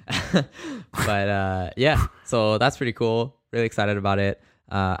kidding. But yeah, so that's pretty cool. Really excited about it.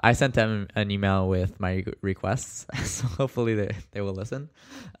 I sent them an email with my requests, so hopefully they will listen.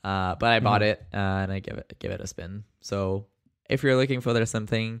 But I bought it and I give it a spin. So if you're looking for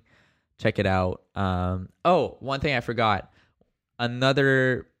something, check it out. Oh, one thing I forgot.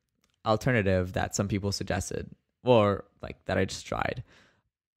 Another alternative that some people suggested, or like that I just tried,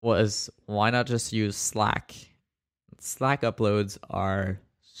 was why not just use Slack? Slack uploads are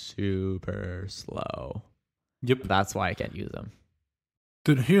super slow. Yep. That's why I can't use them.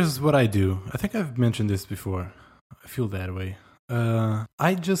 Dude, here's what I do. I think I've mentioned this before. I feel that way. I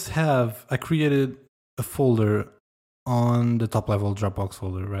created a folder on the top level Dropbox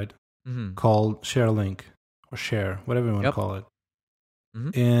folder, right? Mm-hmm. Called Share Link or Share, whatever you want to call it.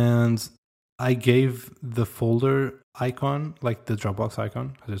 Mm-hmm. And I gave the folder icon, like the Dropbox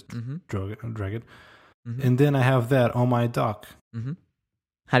icon. I just drag it. Mm-hmm. And then I have that on my dock. Mm-hmm.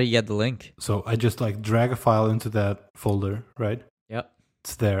 How do you get the link? So I just like drag a file into that folder, right? Yep.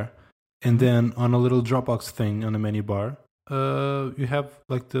 It's there. And then on a little Dropbox thing on the menu bar, you have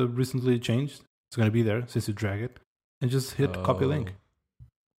like the recently changed. It's going to be there since you drag it. And just hit copy link.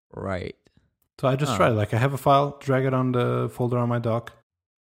 Right. So I just tried. Like I have a file, drag it on the folder on my dock.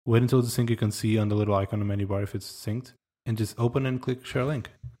 Wait until it's synced. You can see on the little icon on the menu bar if it's synced. And just open and click share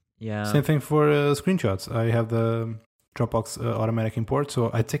link. Yeah. Same thing for screenshots. I have the Dropbox automatic import. So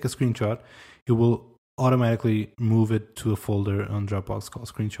I take a screenshot. It will automatically move it to a folder on Dropbox called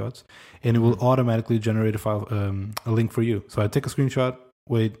screenshots. And it will automatically generate a file, a link for you. So I take a screenshot,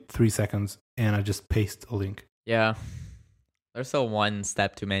 wait 3 seconds, and I just paste a link. Yeah. There's still one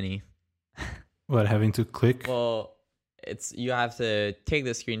step too many. What, having to click? Well, you have to take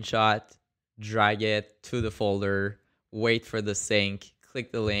the screenshot, drag it to the folder, wait for the sync,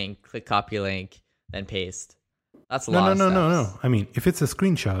 click the link, click copy link, then paste. That's a lot of steps. No. I mean, if it's a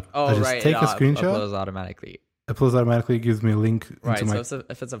screenshot, I just right. take a screenshot. Uploads automatically. Uploads automatically gives me a link Right. into my So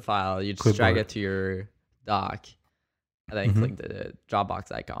if it's a file, you just clipboard. drag it to your dock, and then click the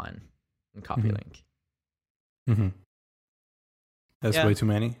Dropbox icon and copy link. Mm-hmm. That's way too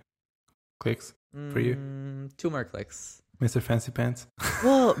many clicks for you. 2 more clicks, Mr. Fancy Pants.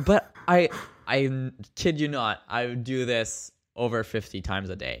 Well, but I kid you not, I do this over 50 times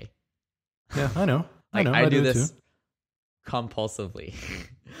a day. Yeah, I know. I do this too. compulsively.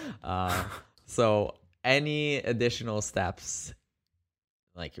 So any additional steps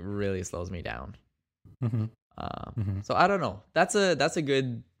like really slows me down. So I don't know. That's a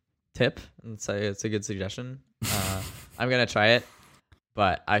good tip. It's a good suggestion. I'm gonna try it,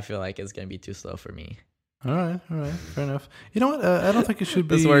 but I feel like it's gonna be too slow for me. All right, fair enough. You know what? I don't think it should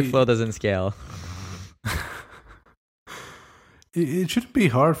be. This workflow doesn't scale. It shouldn't be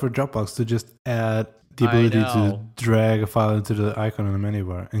hard for Dropbox to just add the ability to drag a file into the icon on the menu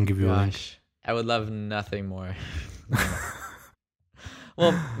bar and give you a link. I would love nothing more.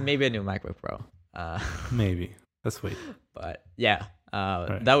 Well, maybe a new MacBook Pro. Maybe. Let's wait. But yeah,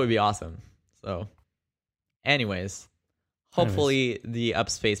 that would be awesome. So anyways, hopefully the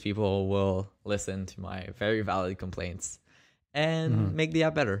Upspace people will listen to my very valid complaints and make the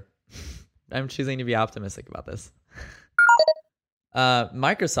app better. I'm choosing to be optimistic about this.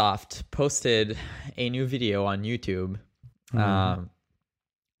 Microsoft posted a new video on YouTube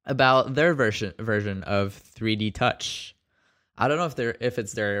about their version of 3D Touch. I don't know if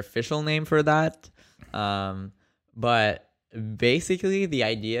it's their official name for that, but basically the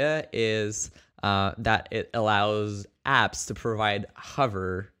idea is that it allows apps to provide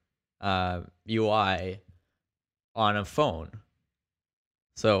hover UI on a phone.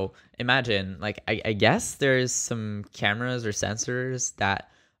 So imagine, like, I guess there's some cameras or sensors that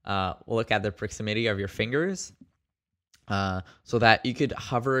will look at the proximity of your fingers, so that you could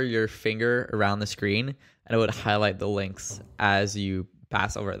hover your finger around the screen and it would highlight the links as you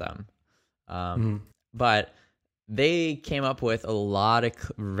pass over them. But they came up with a lot of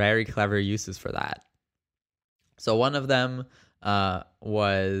very clever uses for that. So one of them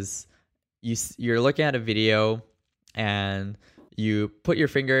was you're looking at a video and you put your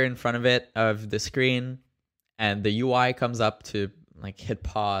finger in front of the screen, and the UI comes up to like hit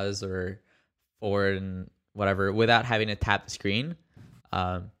pause or forward and whatever without having to tap the screen.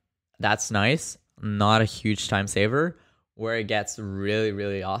 That's nice. Not a huge time saver. Where it gets really,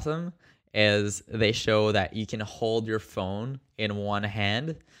 really awesome is they show that you can hold your phone in one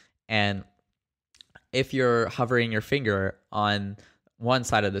hand, and if you're hovering your finger on one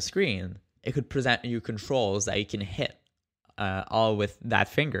side of the screen, it could present you controls that you can hit all with that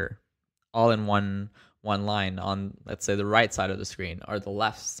finger, all in one line on, let's say, the right side of the screen or the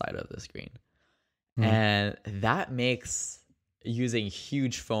left side of the screen. And that makes using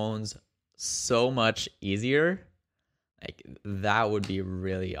huge phones so much easier. Like that would be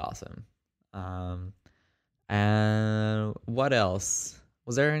really awesome. And what else?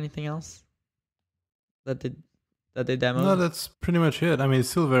 Was there anything else that they demoed? No, that's pretty much it. I mean, it's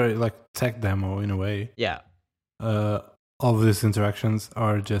still very like tech demo in a way. Yeah. All of these interactions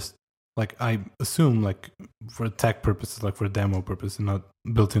are just like, I assume, like for tech purposes, like for demo purposes, not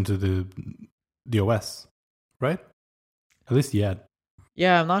built into the OS, right? At least yet.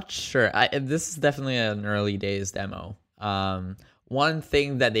 Yeah, I'm not sure. This is definitely an early days demo. One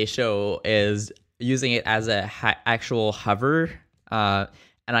thing that they show is using it as a actual hover, and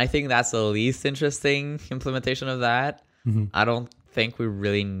I think that's the least interesting implementation of that. Mm-hmm. I don't think we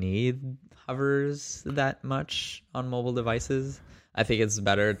really need hovers that much on mobile devices. I think it's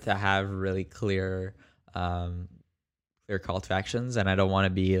better to have really clear call to actions, and I don't want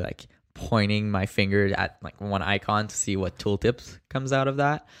to be like pointing my finger at like one icon to see what tooltips comes out of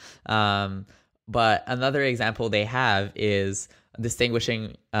that. But another example they have is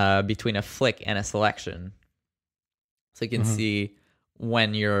distinguishing between a flick and a selection. So you can see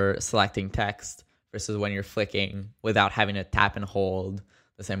when you're selecting text versus when you're flicking without having to tap and hold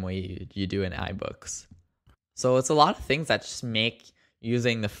the same way you do in iBooks. So it's a lot of things that just make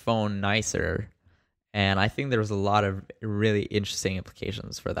using the phone nicer. And I think there's a lot of really interesting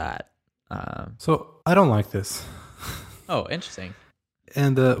implications for that. So I don't like this. Oh, interesting.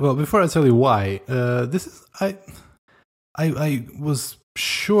 And well, before I tell you why, this is I was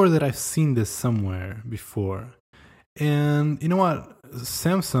sure that I've seen this somewhere before, and you know what?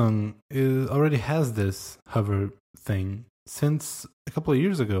 Samsung already has this hover thing since a couple of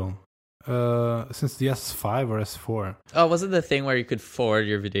years ago, since the S5 or S4. Oh, was it the thing where you could forward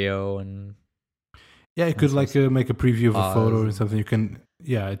your video and? Yeah, you could like make a preview of a photo or something. You can,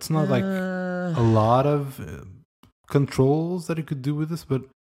 yeah, it's not like a lot of controls that you could do with this, but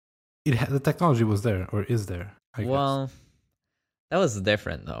the technology was there or is there. I guess. That was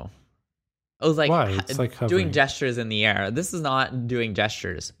different though. It was like, why? It's like doing gestures in the air. This is not doing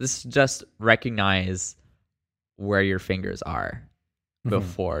gestures. This is just recognize where your fingers are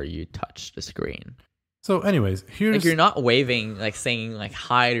before you touch the screen. So anyways, here's... Like you're not waving, like saying like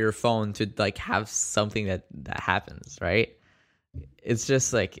hi to your phone to like have something that happens, right? It's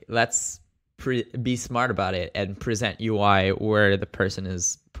just like, let's be smart about it and present UI where the person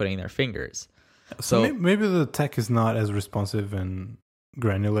is putting their fingers. So maybe the tech is not as responsive and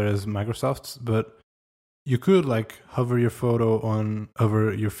granular as Microsoft's, but you could like hover your finger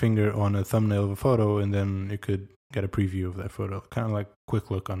on a thumbnail of a photo, and then you could get a preview of that photo, kind of like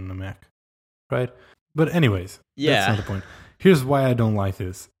Quick Look on the Mac, right? But anyways, that's not the point. Here's why I don't like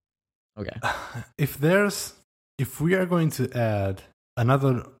this. Okay. If we are going to add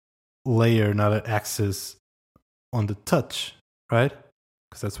another layer, another axis on the touch, right?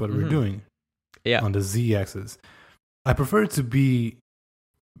 Because that's what we're doing. Yeah. On the Z axis. I prefer it to be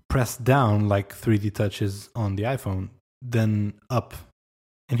pressed down like 3D Touch is on the iPhone than up.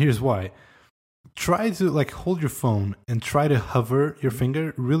 And here's why. Try to like hold your phone and try to hover your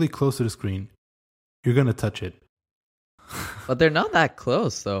finger really close to the screen. You're going to touch it. But they're not that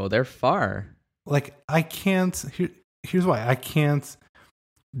close though. They're far. Like I can't, here's why. I can't,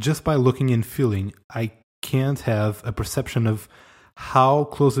 just by looking and feeling, I can't have a perception of how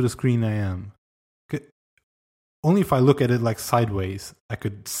close to the screen I am. Only if I look at it like sideways, I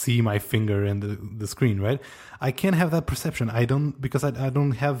could see my finger in the screen, right? I can't have that perception. Because I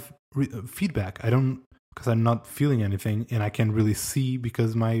don't have feedback. Because I'm not feeling anything, and I can't really see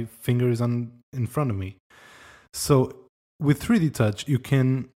because my finger is in front of me. So with 3D Touch, you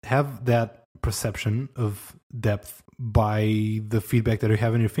can have that perception of depth by the feedback that you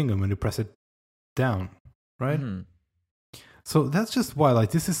have in your finger when you press it down, right? Mm-hmm. So that's just why,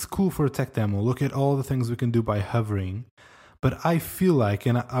 like, this is cool for a tech demo. Look at all the things we can do by hovering. But I feel like,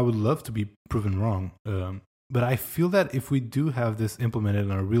 and I would love to be proven wrong, but I feel that if we do have this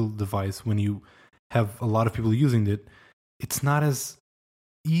implemented on a real device, when you have a lot of people using it, it's not as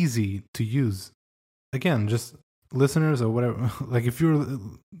easy to use. Again, just listeners or whatever, like if you're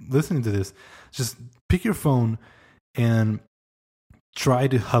listening to this, just pick your phone and try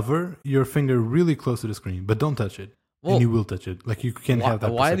to hover your finger really close to the screen, but don't touch it. Well, and you will touch it. Like you can have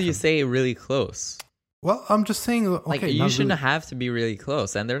that. Why do you say really close? Well, I'm just saying. Okay, like you shouldn't have to be really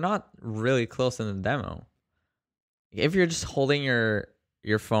close, and they're not really close in the demo. If you're just holding your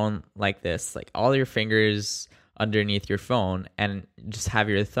phone like this, like all your fingers underneath your phone, and just have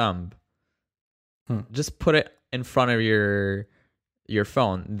your thumb, just put it in front of your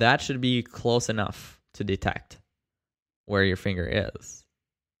phone. That should be close enough to detect where your finger is.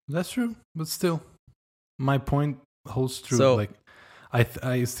 That's true, but still, my point holds true. So- Like,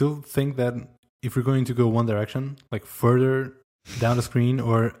 I still think that if you're going to go one direction, like further down the screen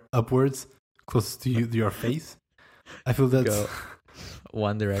or upwards, close to your face, I feel that's. Go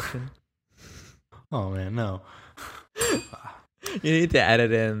One Direction. Oh man, no. You need to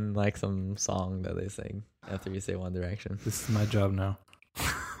edit in like some song that they sing after you say One Direction. This is my job now.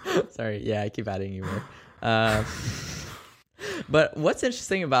 Sorry, yeah, I keep adding you more. But what's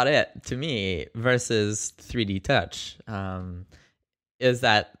interesting about it to me versus 3D Touch is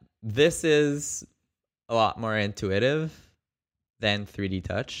that this is a lot more intuitive than 3D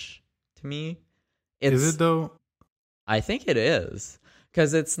Touch to me. Is it though? I think it is,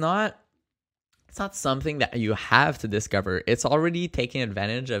 because it's not something that you have to discover. It's already taking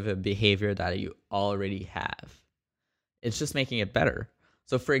advantage of a behavior that you already have. It's just making it better.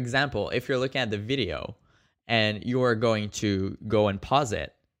 So for example, if you're looking at the video and you're going to go and pause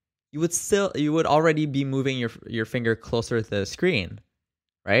it, you would already be moving your finger closer to the screen,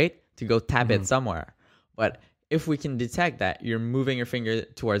 right? To go tap it somewhere. But if we can detect that you're moving your finger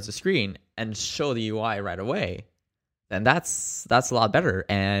towards the screen and show the UI right away, then that's a lot better,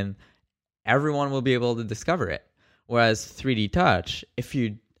 and everyone will be able to discover it. Whereas 3D Touch,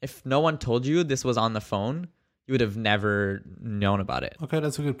 if no one told you this was on the phone, you would have never known about it. Okay,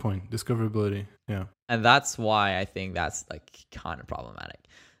 that's a good point. Discoverability. Yeah. And that's why I think that's like kind of problematic.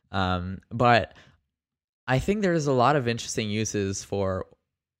 But I think there's a lot of interesting uses for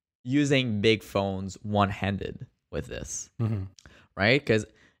using big phones one-handed with this, right? Because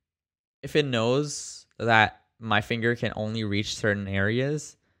if it knows that my finger can only reach certain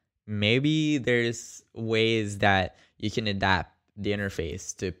areas, maybe there's ways that you can adapt the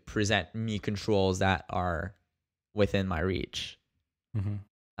interface to present me controls that are within my reach. And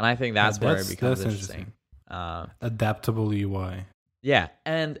I think that's where it becomes interesting. Adaptable UI. Yeah,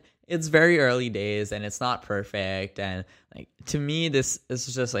 and it's very early days and it's not perfect, and like to me this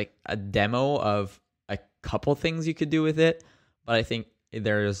is just like a demo of a couple things you could do with it, but I think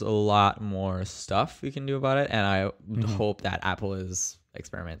there's a lot more stuff we can do about it, and I hope that Apple is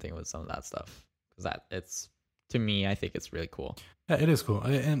experimenting with some of that stuff, because it's, to me, I think it's really cool. Yeah, it is cool,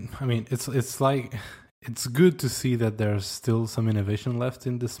 and I mean it's like, it's good to see that there's still some innovation left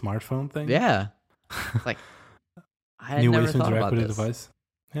in the smartphone thing. Yeah, like I had new never ways to thought interact about with the this. device.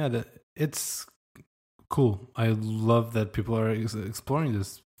 Yeah, it's cool. I love that people are exploring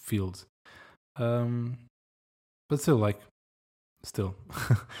this field. But still, I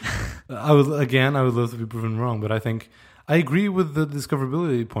would love to be proven wrong, but I think I agree with the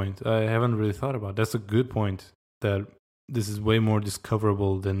discoverability point. I haven't really thought about. That's a good point, that this is way more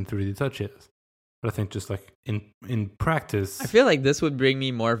discoverable than 3D Touch is. But I think just like in practice, I feel like this would bring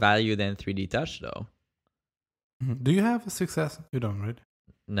me more value than 3D Touch, though. Do you have a 6S? You don't, right?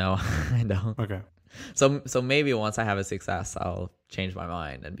 No, I don't. Okay. So maybe once I have a 6S, I'll change my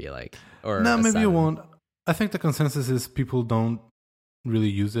mind and be like, or no, a maybe 7. you won't. I think the consensus is people don't really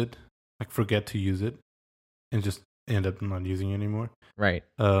use it, like forget to use it, and just end up not using it anymore. Right.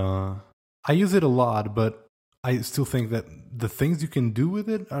 I use it a lot, but I still think that the things you can do with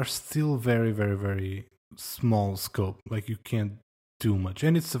it are still very, very, very small scope. Like you can't do much,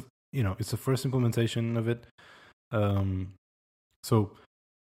 and it's the first implementation of it. So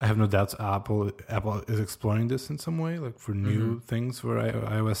I have no doubts Apple is exploring this in some way, like for new things for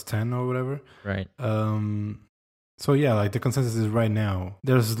iOS 10 or whatever. Right. So yeah, like the consensus is right now,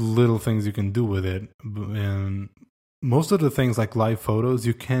 there's little things you can do with it, and most of the things like live photos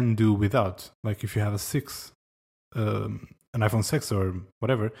you can do without. Like if you have an iPhone 6 or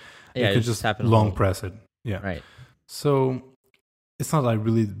whatever, Yeah, you could just tap and long hold. press it. Yeah. Right. So it's not like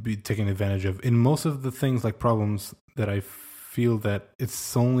really be taken advantage of. In most of the things like problems that I feel that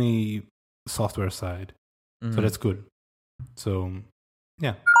it's only software side. So that's good. So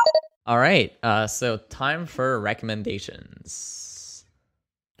yeah. All right. So time for recommendations.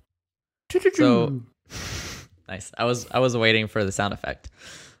 So nice. I was waiting for the sound effect.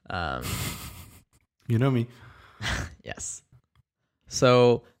 You know me. Yes.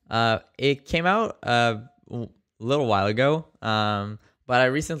 So it came out a little while ago, but I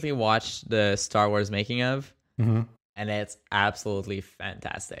recently watched the Star Wars making of, and it's absolutely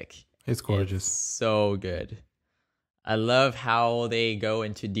fantastic. It's gorgeous. It's so good. I love how they go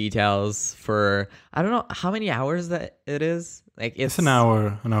into details for, I don't know how many hours that it is. Like it's an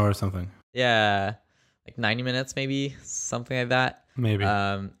hour or something. Yeah, like 90 minutes maybe, something like that. Maybe.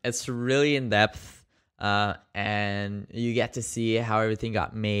 It's really in depth, and you get to see how everything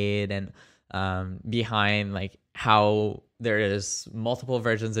got made, and behind like how there is multiple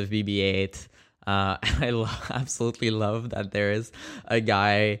versions of BB-8, Absolutely love that there is a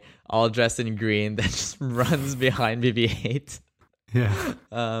guy all dressed in green that just runs behind BB-8. Yeah.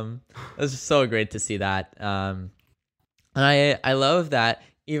 It's just so great to see that. And I love that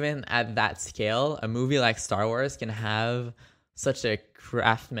even at that scale, a movie like Star Wars can have such a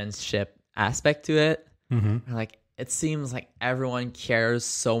craftsmanship aspect to it. Mm-hmm. Like, it seems like everyone cares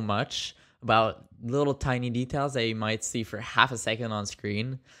so much about little tiny details that you might see for half a second on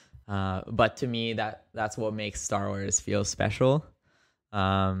screen. But to me, that's what makes Star Wars feel special.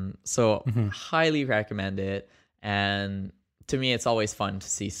 So highly recommend it. And to me, it's always fun to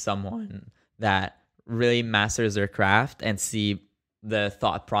see someone that really masters their craft and see the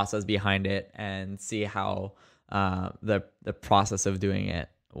thought process behind it and see how the process of doing it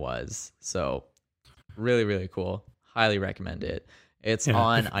was. So really, really cool. Highly recommend it. It's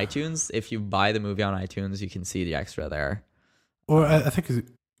on iTunes. If you buy the movie on iTunes, you can see the extra there. Or I think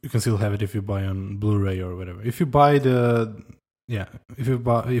you can still have it if you buy on Blu-ray or whatever. If you buy if you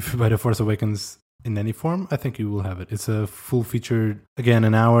buy The Force Awakens in any form, I think you will have it. It's a full featured, again,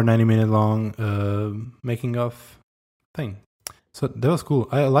 an hour, 90-minute long making of thing. So that was cool.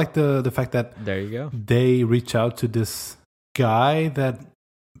 I like the fact that there you go. They reach out to this guy that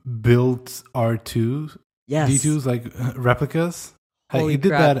built R2 D2s, like replicas. Holy he did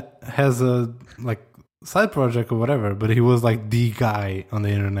crap. that as a like side project or whatever, but he was like the guy on the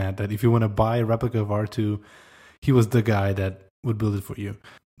internet that if you want to buy a replica of R2, he was the guy that would build it for you.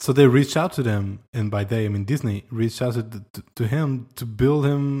 So they reached out to them, and by they I mean Disney reached out to him to build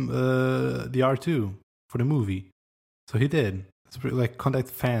him the R2 for the movie. So he did. It's pretty, like, contact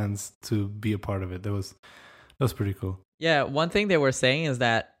fans to be a part of it. That was pretty cool. Yeah, one thing they were saying is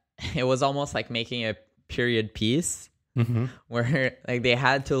that it was almost like making a period piece, where like they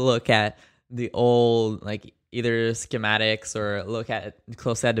had to look at the old, like, either schematics or look at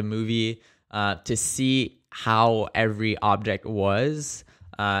close at the movie to see how every object was,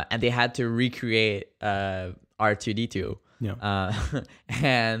 and they had to recreate R2D2. Yeah.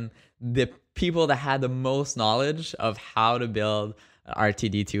 And the people that had the most knowledge of how to build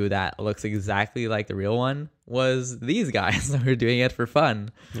R2D2 that looks exactly like the real one was these guys that were doing it for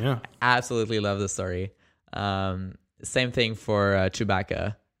fun. Yeah. I absolutely love the story. Same thing for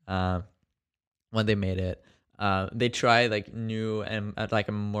Chewbacca. When they made it, they tried like new and like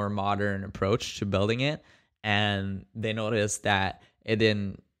a more modern approach to building it, and they noticed that it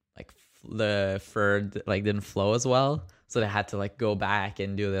didn't, like, the fur like didn't flow as well, so they had to like go back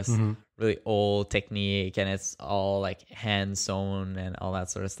and do this really old technique, and it's all like hand sewn and all that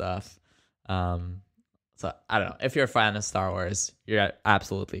sort of stuff. So I don't know, if you're a fan of Star Wars, you're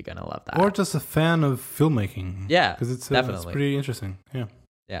absolutely gonna love that, or just a fan of filmmaking. Yeah, because it's definitely pretty interesting.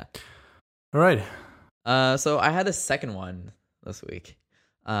 Yeah. All right. So I had a second one this week,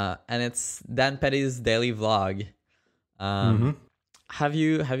 and it's Dan Petty's daily vlog. Have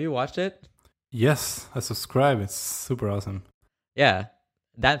you watched it? Yes, I subscribe. It's super awesome. Yeah,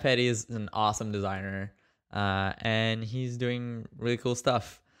 Dan Petty is an awesome designer, and he's doing really cool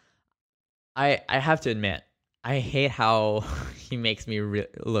stuff. I have to admit, I hate how he makes me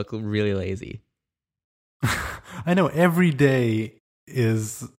look really lazy. I know every day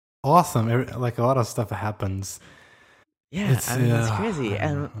is awesome. Like, a lot of stuff happens. Yeah, I mean, it's crazy.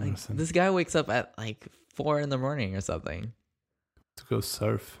 And like, this guy wakes up at like 4 a.m. or something to go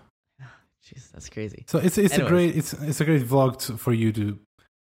surf. Jeez, that's crazy. So it's a great vlog for you to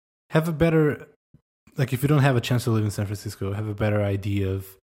have a better, like, if you don't have a chance to live in San Francisco, have a better idea of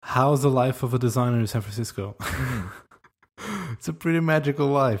how's the life of a designer in San Francisco. It's a pretty magical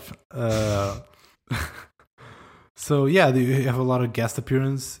life. So yeah, you have a lot of guest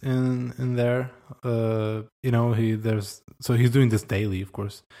appearance in there. He's doing this daily, of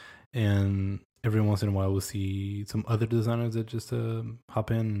course, and every once in a while we'll see some other designers that just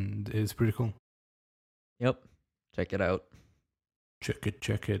hop in. It's pretty cool. Yep, check it out.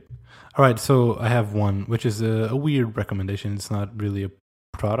 Check it. All right, so I have one, which is a weird recommendation. It's not really a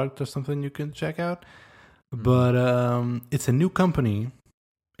product or something you can check out, but it's a new company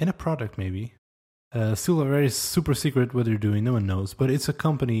and a product maybe. Still a very super secret what they're doing. No one knows, but it's a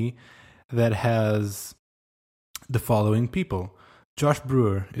company that has the following people. Josh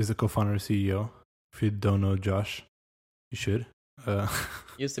Brewer is the co-founder and CEO. If you don't know Josh, you should.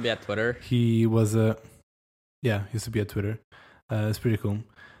 Used to be at Twitter. He was used to be at Twitter. It's pretty cool.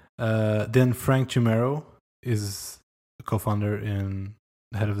 Then Frank Chimero is a co-founder and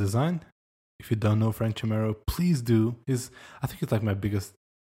head of design. If you don't know Frank Chimero, please do. I think he's like my biggest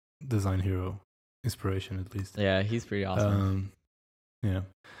design hero. Inspiration, at least. Yeah, he's pretty awesome. Yeah.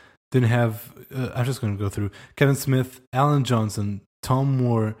 Then have I'm just going to go through Kevin Smith, Alan Johnson, Tom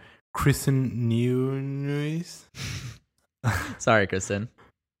Moore, Kristen Nunes. Sorry, Kristen.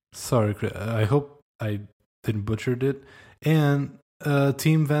 Sorry, I hope I didn't butcher it. And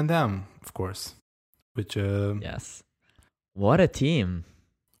Team Van Damme, of course. Which yes, what a team!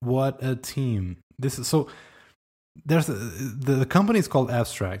 What a team! This is so. There's the company is called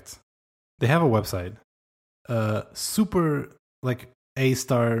Abstract. They have a website. Super like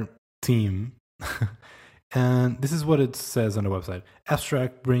A-star team. And this is what it says on the website.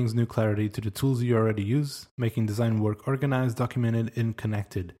 Abstract brings new clarity to the tools you already use, making design work organized, documented, and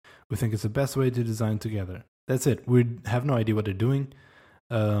connected. We think it's the best way to design together. That's it. We have no idea what they're doing.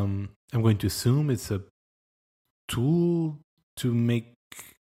 I'm going to assume it's a tool to make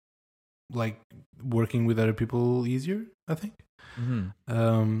like working with other people easier, I think.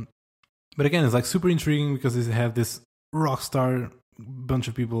 Mm-hmm. But again, it's like super intriguing because they have this rock star bunch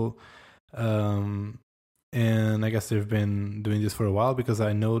of people. And I guess they've been doing this for a while because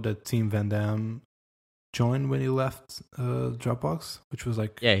I know that Team Van Damme joined when he left Dropbox, which was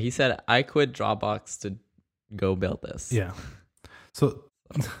like... Yeah, he said, I quit Dropbox to go build this. Yeah. So,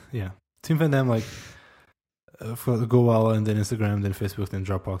 yeah. Team Van Damme, like, for go while, and then Instagram, then Facebook, then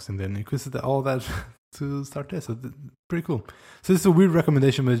Dropbox, and then he quit all that to start this. So, pretty cool. So, this is a weird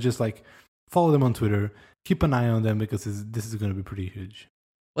recommendation, but it's just like, follow them on Twitter. Keep an eye on them because this is going to be pretty huge.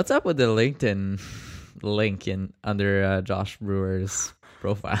 What's up with the LinkedIn link under Josh Brewer's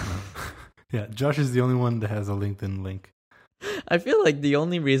profile? Yeah, Josh is the only one that has a LinkedIn link. I feel like the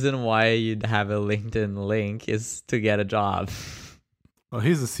only reason why you'd have a LinkedIn link is to get a job. Well,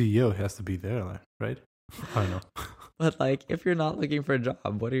 he's the CEO. He has to be there, right? I don't know. But like, if you're not looking for a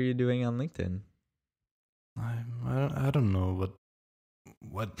job, what are you doing on LinkedIn? I don't know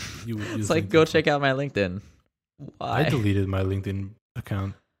what you would use. It's like, go check out my LinkedIn. Why? I deleted my LinkedIn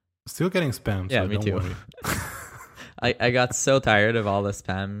account. Still getting spam. Yeah, so me don't too. Worry. I got so tired of all the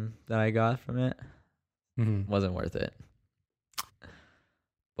spam that I got from it. Mm-hmm. Wasn't worth it.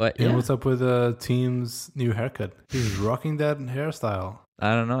 But and yeah, what's up with Team's new haircut? He's rocking that hairstyle.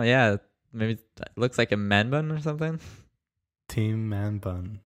 I don't know. Yeah, maybe it looks like a man bun or something. Team man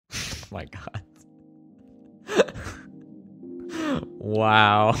bun. Oh my god.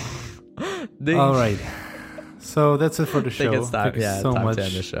 Wow. All right. So that's it for the show. Think it's time, Thank you so time much to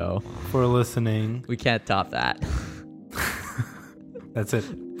end the show. for listening. We can't top that. That's it.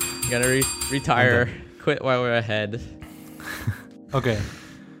 Gotta retire. Quit while we're ahead. Okay.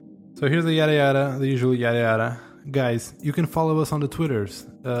 So here's the yada yada, the usual yada yada. Guys, you can follow us on the Twitters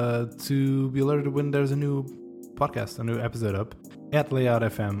to be alerted when there's a new podcast, a new episode up at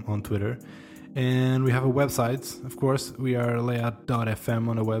LayoutFM on Twitter. And we have a website, of course. We are layout.fm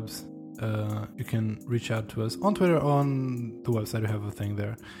on the webs. You can reach out to us on Twitter, on the website. We have a thing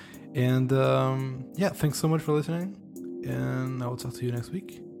there. And yeah, thanks so much for listening. And I will talk to you next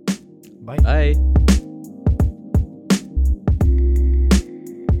week. Bye. Bye.